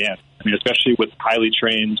almost a dance. Especially with highly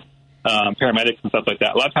trained paramedics and stuff like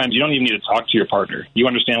that. A lot of times you don't even need to talk to your partner. You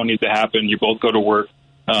understand what needs to happen. You both go to work.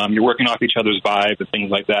 You're working off each other's vibe and things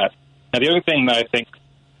like that. Now, the other thing that I think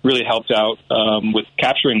really helped out with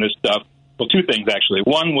capturing this stuff, well, two things, actually.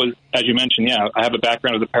 One was, as you mentioned, I have a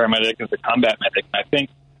background as a paramedic, as a combat medic. And I think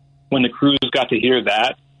when the crews got to hear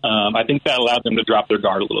that, I think that allowed them to drop their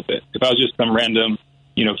guard a little bit. If I was just some random,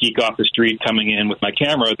 geek off the street coming in with my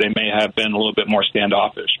camera, they may have been a little bit more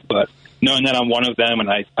standoffish. But knowing that I'm one of them and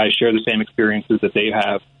I share the same experiences that they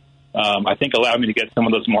have, I think allowed me to get some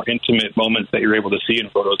of those more intimate moments that you're able to see in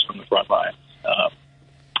photos from the front line.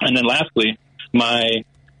 And then lastly, when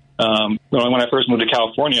I first moved to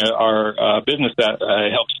California, our business that I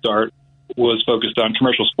helped start was focused on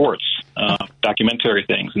commercial sports, documentary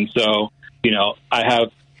things. And so,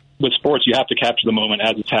 with sports, you have to capture the moment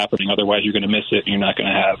as it's happening. Otherwise, you're going to miss it and you're not going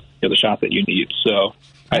to have the shot that you need. So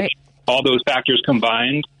right. All those factors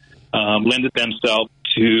combined lended themselves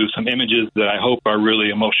to some images that I hope are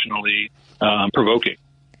really emotionally provoking.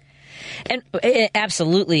 And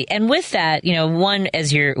absolutely. And with that, one,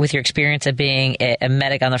 with your experience of being a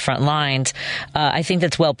medic on the front lines, I think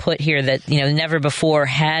that's well put here that, never before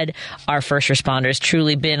had our first responders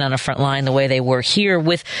truly been on a front line the way they were here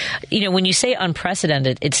with, when you say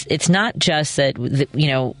unprecedented, it's not just that,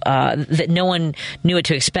 that no one knew what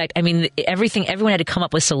to expect. Everyone had to come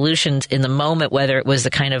up with solutions in the moment, whether it was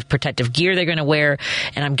the kind of protective gear they're going to wear.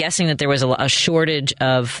 And I'm guessing that there was a shortage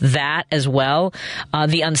of that as well.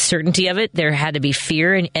 The uncertainty of it, there had to be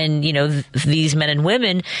fear, and these men and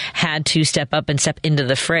women had to step up and step into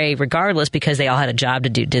the fray regardless, because they all had a job to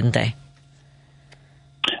do, didn't they?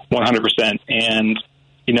 100%. And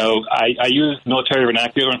I use military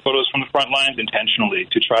vernacular and photos from the front lines intentionally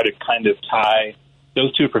to try to kind of tie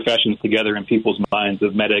those two professions together in people's minds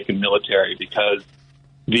of medic and military, because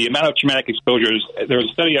the amount of traumatic exposures, there was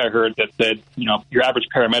a study I heard that said, your average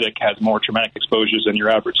paramedic has more traumatic exposures than your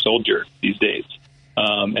average soldier these days.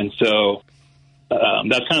 And so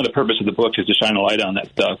that's kind of the purpose of the book, is to shine a light on that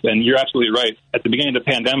stuff. And you're absolutely right. At the beginning of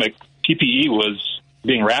the pandemic, PPE was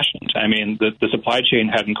being rationed. The supply chain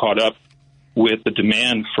hadn't caught up with the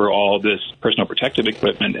demand for all this personal protective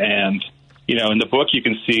equipment. And, in the book, you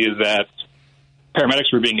can see that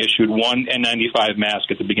paramedics were being issued one N95 mask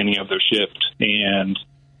at the beginning of their shift. And,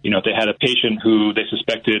 if they had a patient who they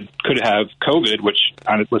suspected could have COVID, which,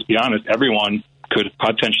 let's be honest, everyone could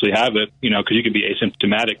potentially have it, because you could be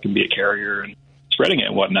asymptomatic and be a carrier and spreading it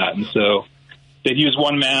and whatnot. And so they'd use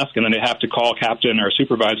one mask, and then they'd have to call captain or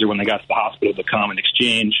supervisor when they got to the hospital to come and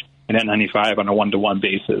exchange an N95 on a one-to-one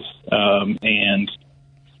basis.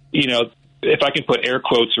 If I can put air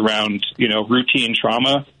quotes around, routine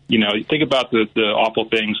trauma, think about the awful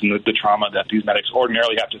things and the trauma that these medics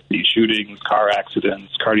ordinarily have to see: shootings, car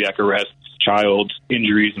accidents, cardiac arrests, child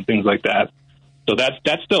injuries, and things like that. So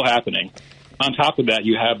that's still happening. On top of that,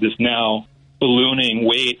 you have this now ballooning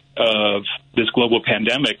weight of this global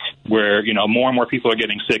pandemic where, more and more people are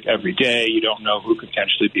getting sick every day. You don't know who could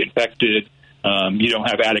potentially be infected. You don't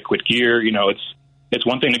have adequate gear. It's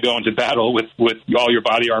one thing to go into battle with all your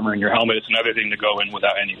body armor and your helmet. It's another thing to go in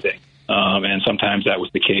without anything. And sometimes that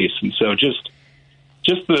was the case. And so just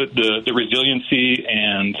the resiliency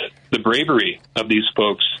and the bravery of these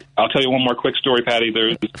folks. I'll tell you one more quick story, Patty.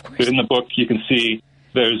 There's in the book, you can see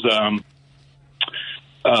there's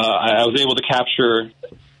I was able to capture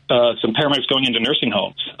some paramedics going into nursing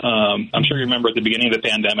homes. I'm sure you remember at the beginning of the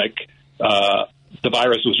pandemic, the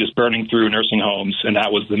virus was just burning through nursing homes, and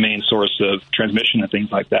that was the main source of transmission and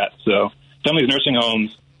things like that. So some of these nursing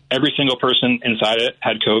homes, every single person inside it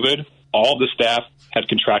had COVID. All the staff had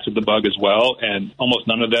contracted the bug as well, and almost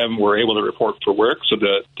none of them were able to report for work. So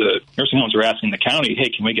the nursing homes were asking the county, hey,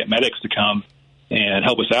 can we get medics to come and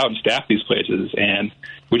help us out and staff these places? And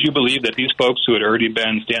would you believe that these folks who had already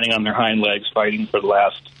been standing on their hind legs fighting for the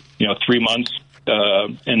last 3 months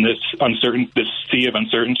in this sea of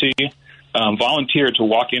uncertainty, volunteered to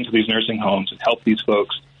walk into these nursing homes and help these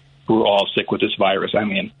folks who are all sick with this virus? I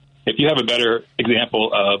mean, if you have a better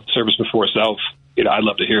example of service before self, I'd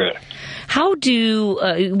love to hear it.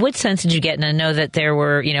 What sense did you get? And I know that there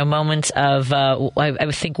were, moments of, I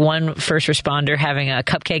would think one first responder having a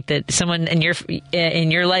cupcake that someone in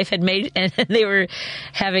your life had made, and they were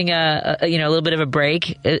having a little bit of a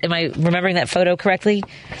break. Am I remembering that photo correctly?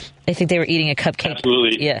 I think they were eating a cupcake.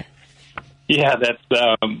 Absolutely. Yeah. Yeah, that's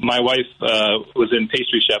my wife was in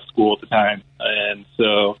pastry chef school at the time, and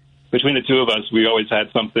so between the two of us, we always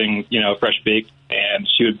had something, fresh baked, and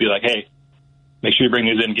she would be like, "Hey, make sure you bring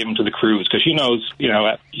these in and give them to the crews," because she knows,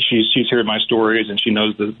 she's heard my stories, and she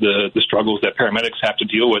knows the struggles that paramedics have to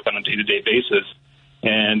deal with on a day-to-day basis.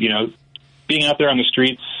 And, being out there on the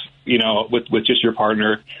streets, with just your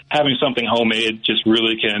partner, having something homemade just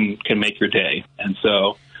really can make your day. And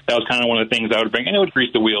so that was kind of one of the things I would bring. And it would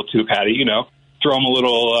grease the wheel too, Patty, throw them a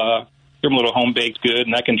little home-baked good,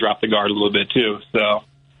 and that can drop the guard a little bit too. So,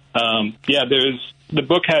 the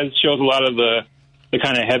book shows a lot of the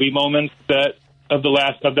kind of heavy moments of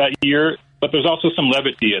that year, but there's also some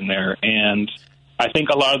levity in there. And I think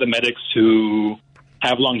a lot of the medics who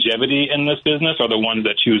have longevity in this business are the ones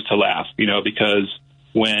that choose to laugh, because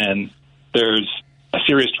when there's a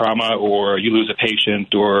serious trauma or you lose a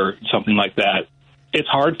patient or something like that, it's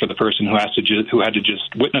hard for the person who had to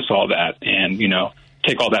just witness all that and,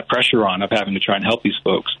 take all that pressure on of having to try and help these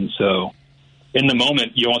folks. And so in the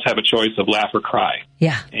moment, you almost have a choice of laugh or cry.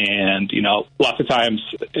 Yeah. And, lots of times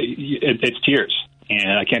it's tears.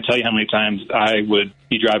 And I can't tell you how many times I would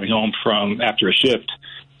be driving home from after a shift.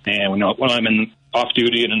 And when I'm off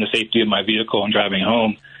duty and in the safety of my vehicle and driving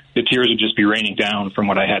home, the tears would just be raining down from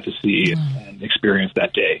what I had to see and experience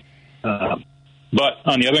that day. But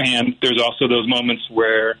on the other hand, there's also those moments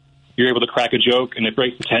where you're able to crack a joke and it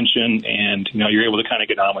breaks the tension and, you're able to kind of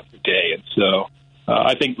get on with your day. And so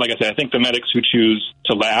I think the medics who choose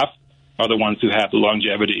to laugh are the ones who have the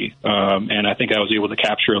longevity. And I think I was able to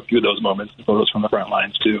capture a few of those moments in photos from the front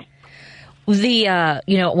lines too. When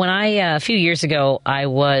a few years ago, I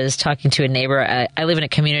was talking to a neighbor. I live in a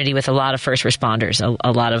community with a lot of first responders,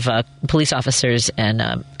 a lot of police officers and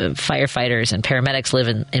firefighters and paramedics live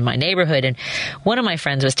in my neighborhood. And one of my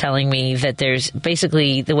friends was telling me that there's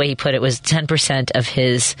basically, the way he put it was 10% of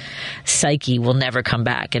his psyche will never come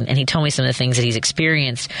back. And he told me some of the things that he's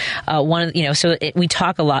experienced. We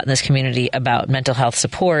talk a lot in this community about mental health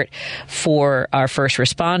support for our first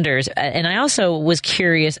responders. And I also was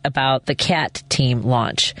curious about the CAT team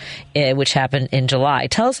launch, which happened in July.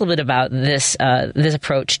 Tell us a little bit about this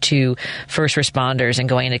approach to first responders and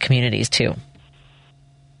going into communities too.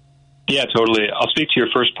 Yeah, totally. I'll speak to your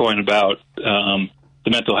first point about the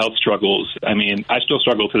mental health struggles. I mean, I still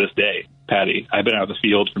struggle to this day, Patty. I've been out of the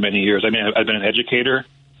field for many years. I mean, I've been an educator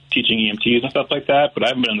teaching EMTs and stuff like that, but I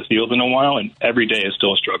haven't been in the field in a while, and every day is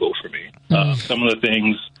still a struggle for me. Some of the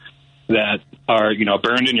things that are,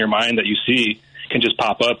 burned in your mind that you see can just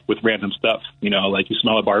pop up with random stuff, like you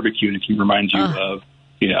smell a barbecue and it can remind you of,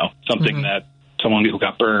 something that someone who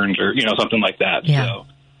got burned or, something like that. Yeah. So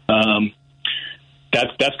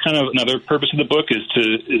That's kind of another purpose of the book is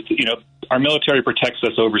to our military protects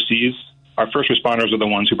us overseas. Our first responders are the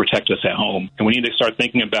ones who protect us at home, and we need to start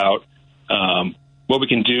thinking about what we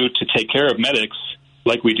can do to take care of medics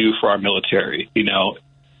like we do for our military.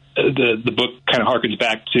 The book kind of harkens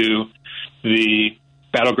back to the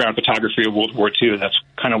battleground photography of World War II. That's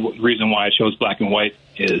kind of the reason why I chose black and white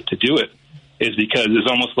is to do it, is because it's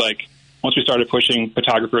almost like once we started pushing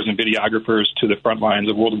photographers and videographers to the front lines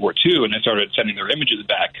of World War II and they started sending their images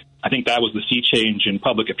back, I think that was the sea change in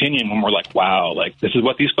public opinion when we're like, wow, like this is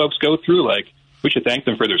what these folks go through. Like we should thank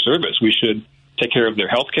them for their service. We should take care of their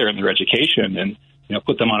health care and their education and,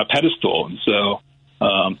 put them on a pedestal. And so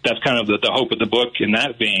that's kind of the hope of the book in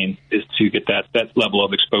that vein is to get that level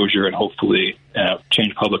of exposure and hopefully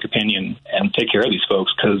change public opinion and take care of these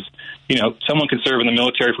folks. Because, someone can serve in the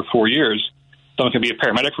military for 4 years. Someone can be a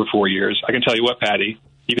paramedic for 4 years. I can tell you what, Patty,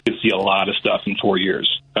 you can see a lot of stuff in 4 years.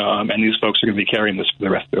 And these folks are going to be carrying this for the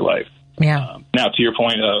rest of their life. Yeah. Now, to your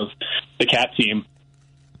point of the CAT team,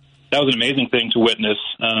 that was an amazing thing to witness.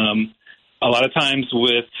 A lot of times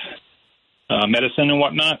with medicine and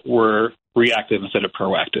whatnot, we're reactive instead of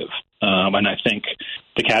proactive. And I think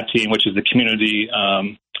the CAT team, which is the community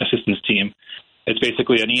assistance team, it's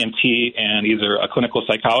basically an EMT and either a clinical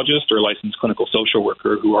psychologist or a licensed clinical social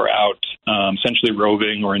worker who are out essentially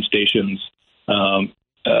roving or in stations,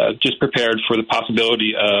 just prepared for the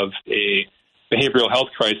possibility of a behavioral health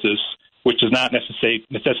crisis, which does not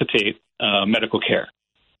necessitate medical care.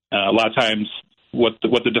 A lot of times what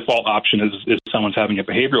the default option is if someone's having a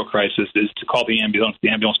behavioral crisis is to call the ambulance. The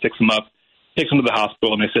ambulance picks them up, takes them to the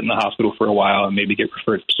hospital, and they sit in the hospital for a while and maybe get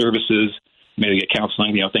referred for services, maybe get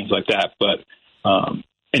counseling, things like that. But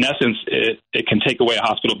in essence, it can take away a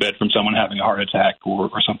hospital bed from someone having a heart attack or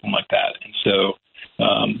something like that. And so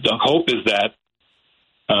the hope is that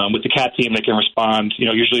with the CAT team, they can respond.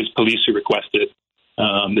 Usually it's police who request it.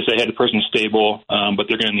 They say, hey, the person's stable, but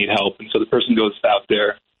they're going to need help. And so the person goes out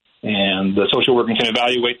there, and the social worker can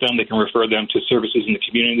evaluate them. They can refer them to services in the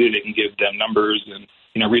community. They can give them numbers and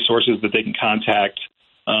resources that they can contact,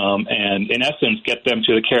 and in essence, get them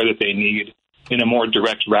to the care that they need in a more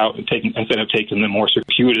direct route, instead of taking the more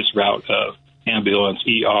circuitous route of ambulance,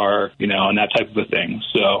 ER, and that type of a thing.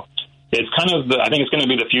 So it's kind of I think it's going to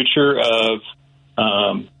be the future of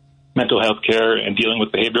mental health care and dealing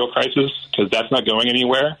with behavioral crisis, because that's not going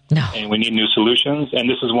anywhere. No. And we need new solutions. And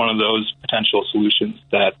this is one of those potential solutions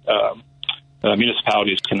that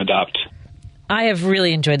municipalities can adopt. I have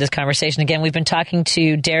really enjoyed this conversation. Again, we've been talking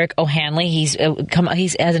to Derek O'Hanley. He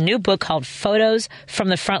has a new book called Photos from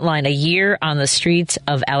the Frontline, A Year on the Streets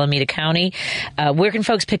of Alameda County. Where can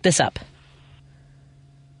folks pick this up?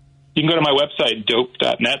 You can go to my website,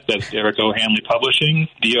 dope.net. That's Derek O'Hanley Publishing,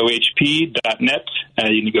 dohp.net.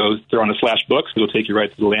 You can go throw on a /books. It'll take you right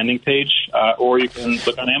to the landing page, or you can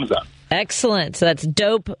look on Amazon. Excellent. So that's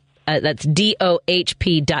dope. That's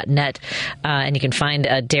dohp.net, and you can find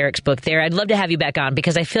Derek's book there. I'd love to have you back on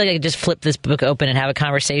because I feel like I could just flip this book open and have a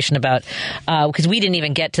conversation about, because we didn't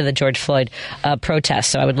even get to the George Floyd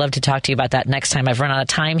protest, so I would love to talk to you about that next time. I've run out of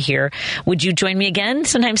time here. Would you join me again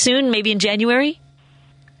sometime soon, maybe in January?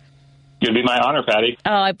 It'd be my honor, Patty.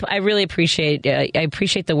 Oh, I really appreciate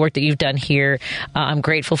the work that you've done here. I'm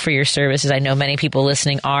grateful for your services. I know many people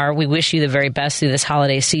listening are. We wish you the very best through this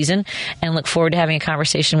holiday season and look forward to having a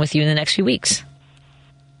conversation with you in the next few weeks.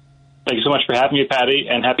 Thank you so much for having me, Patty,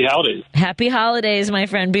 and happy holidays. Happy holidays, my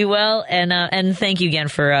friend. Be well, and thank you again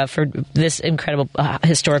for this incredible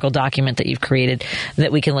historical document that you've created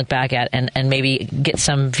that we can look back at and maybe get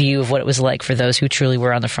some view of what it was like for those who truly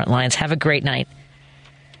were on the front lines. Have a great night.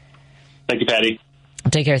 Thank you, Patty.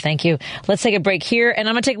 Take care. Thank you. Let's take a break here, and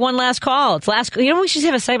I'm going to take one last call. It's last. We should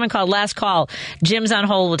have a segment called Last Call. Jim's on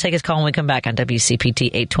hold. We'll take his call when we come back on WCPT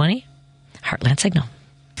 820, Heartland Signal.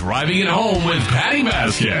 Driving it home with Patty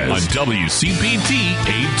Vasquez on WCPT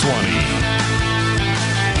 820.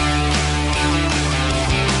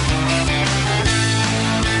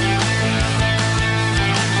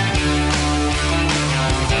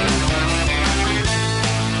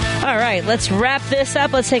 All right, let's wrap this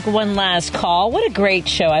up. Let's take one last call. What a great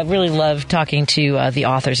show. I really love talking to the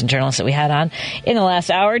authors and journalists that we had on in the last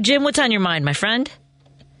hour. Jim, what's on your mind, my friend?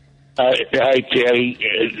 Hi, Patty.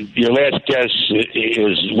 Your last guest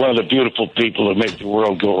is one of the beautiful people that make the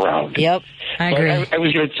world go round. Yep, I agree. I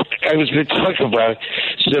was going to talk about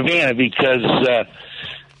Savannah because,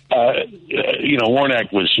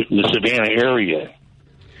 Warnock was in the Savannah area.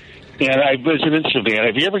 And I visited Savannah.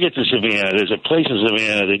 If you ever get to Savannah, there's a place in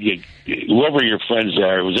Savannah that whoever your friends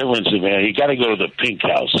are, who's ever in Savannah, you got to go to the Pink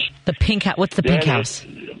House. The Pink House. What's the Pink House?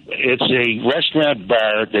 it's a restaurant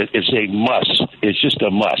bar that is a must. It's just a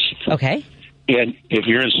must. Okay. And if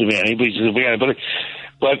you're in Savannah, anybody's in Savannah, but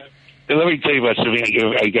let me tell you about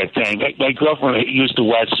Savannah. I got time. My girlfriend used to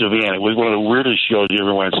watch Savannah. It was one of the weirdest shows you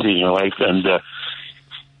ever want to see in your life, and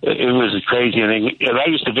it was a crazy thing. And I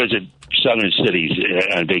used to visit southern cities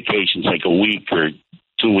on vacations, like a week or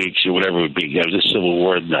 2 weeks or whatever it would be. I was a Civil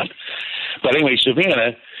War nut. But anyway,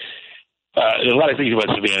 Savannah. A lot of things about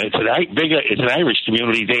Savannah. It's an Irish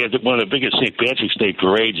community. They have one of the biggest St. Patrick's Day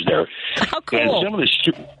parades there. How cool! And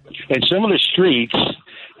some of the streets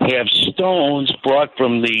have stones brought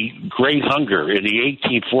from the Great Hunger in the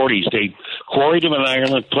 1840s. They quarried them in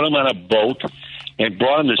Ireland, put them on a boat, and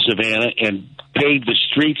brought them to Savannah and paved the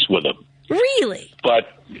streets with them. Really? But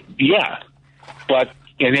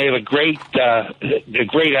and they have a great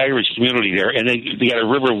Irish community there, and they got a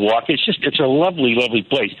river walk. It's a lovely, lovely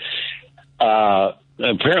place.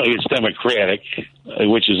 Apparently it's Democratic,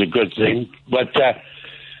 which is a good thing. But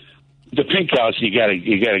the Pink House, you gotta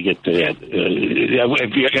get to that.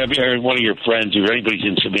 If you're one of your friends or anybody's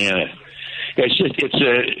in Savannah,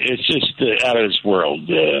 it's just out of this world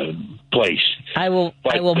place. I will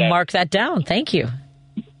mark that down. Thank you.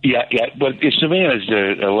 Yeah. But Savannah's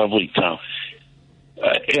a lovely town.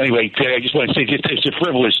 Anyway, I just want to say it's a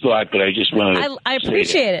frivolous thought, but I just want to. I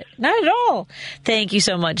appreciate it. Not at all. Thank you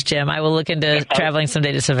so much, Jim. I will look into traveling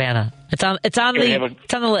someday to Savannah. It's on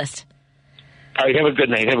the list. All right, have a good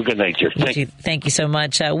night. Have a good night, sir. Thank you so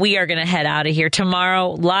much. We are going to head out of here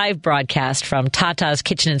tomorrow. Live broadcast from Tata's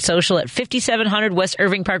Kitchen and Social at 5700 West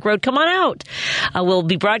Irving Park Road. Come on out. We'll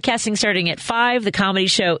be broadcasting starting at 5. The comedy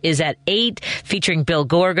show is at 8, featuring Bill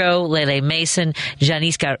Gorgo, Lele Mason,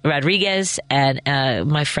 Janice Rodriguez, and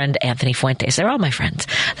my friend Anthony Fuentes. They're all my friends.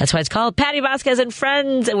 That's why it's called Patty Vasquez and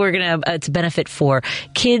Friends. It's a benefit for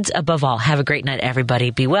kids above all. Have a great night,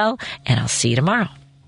 everybody. Be well, and I'll see you tomorrow.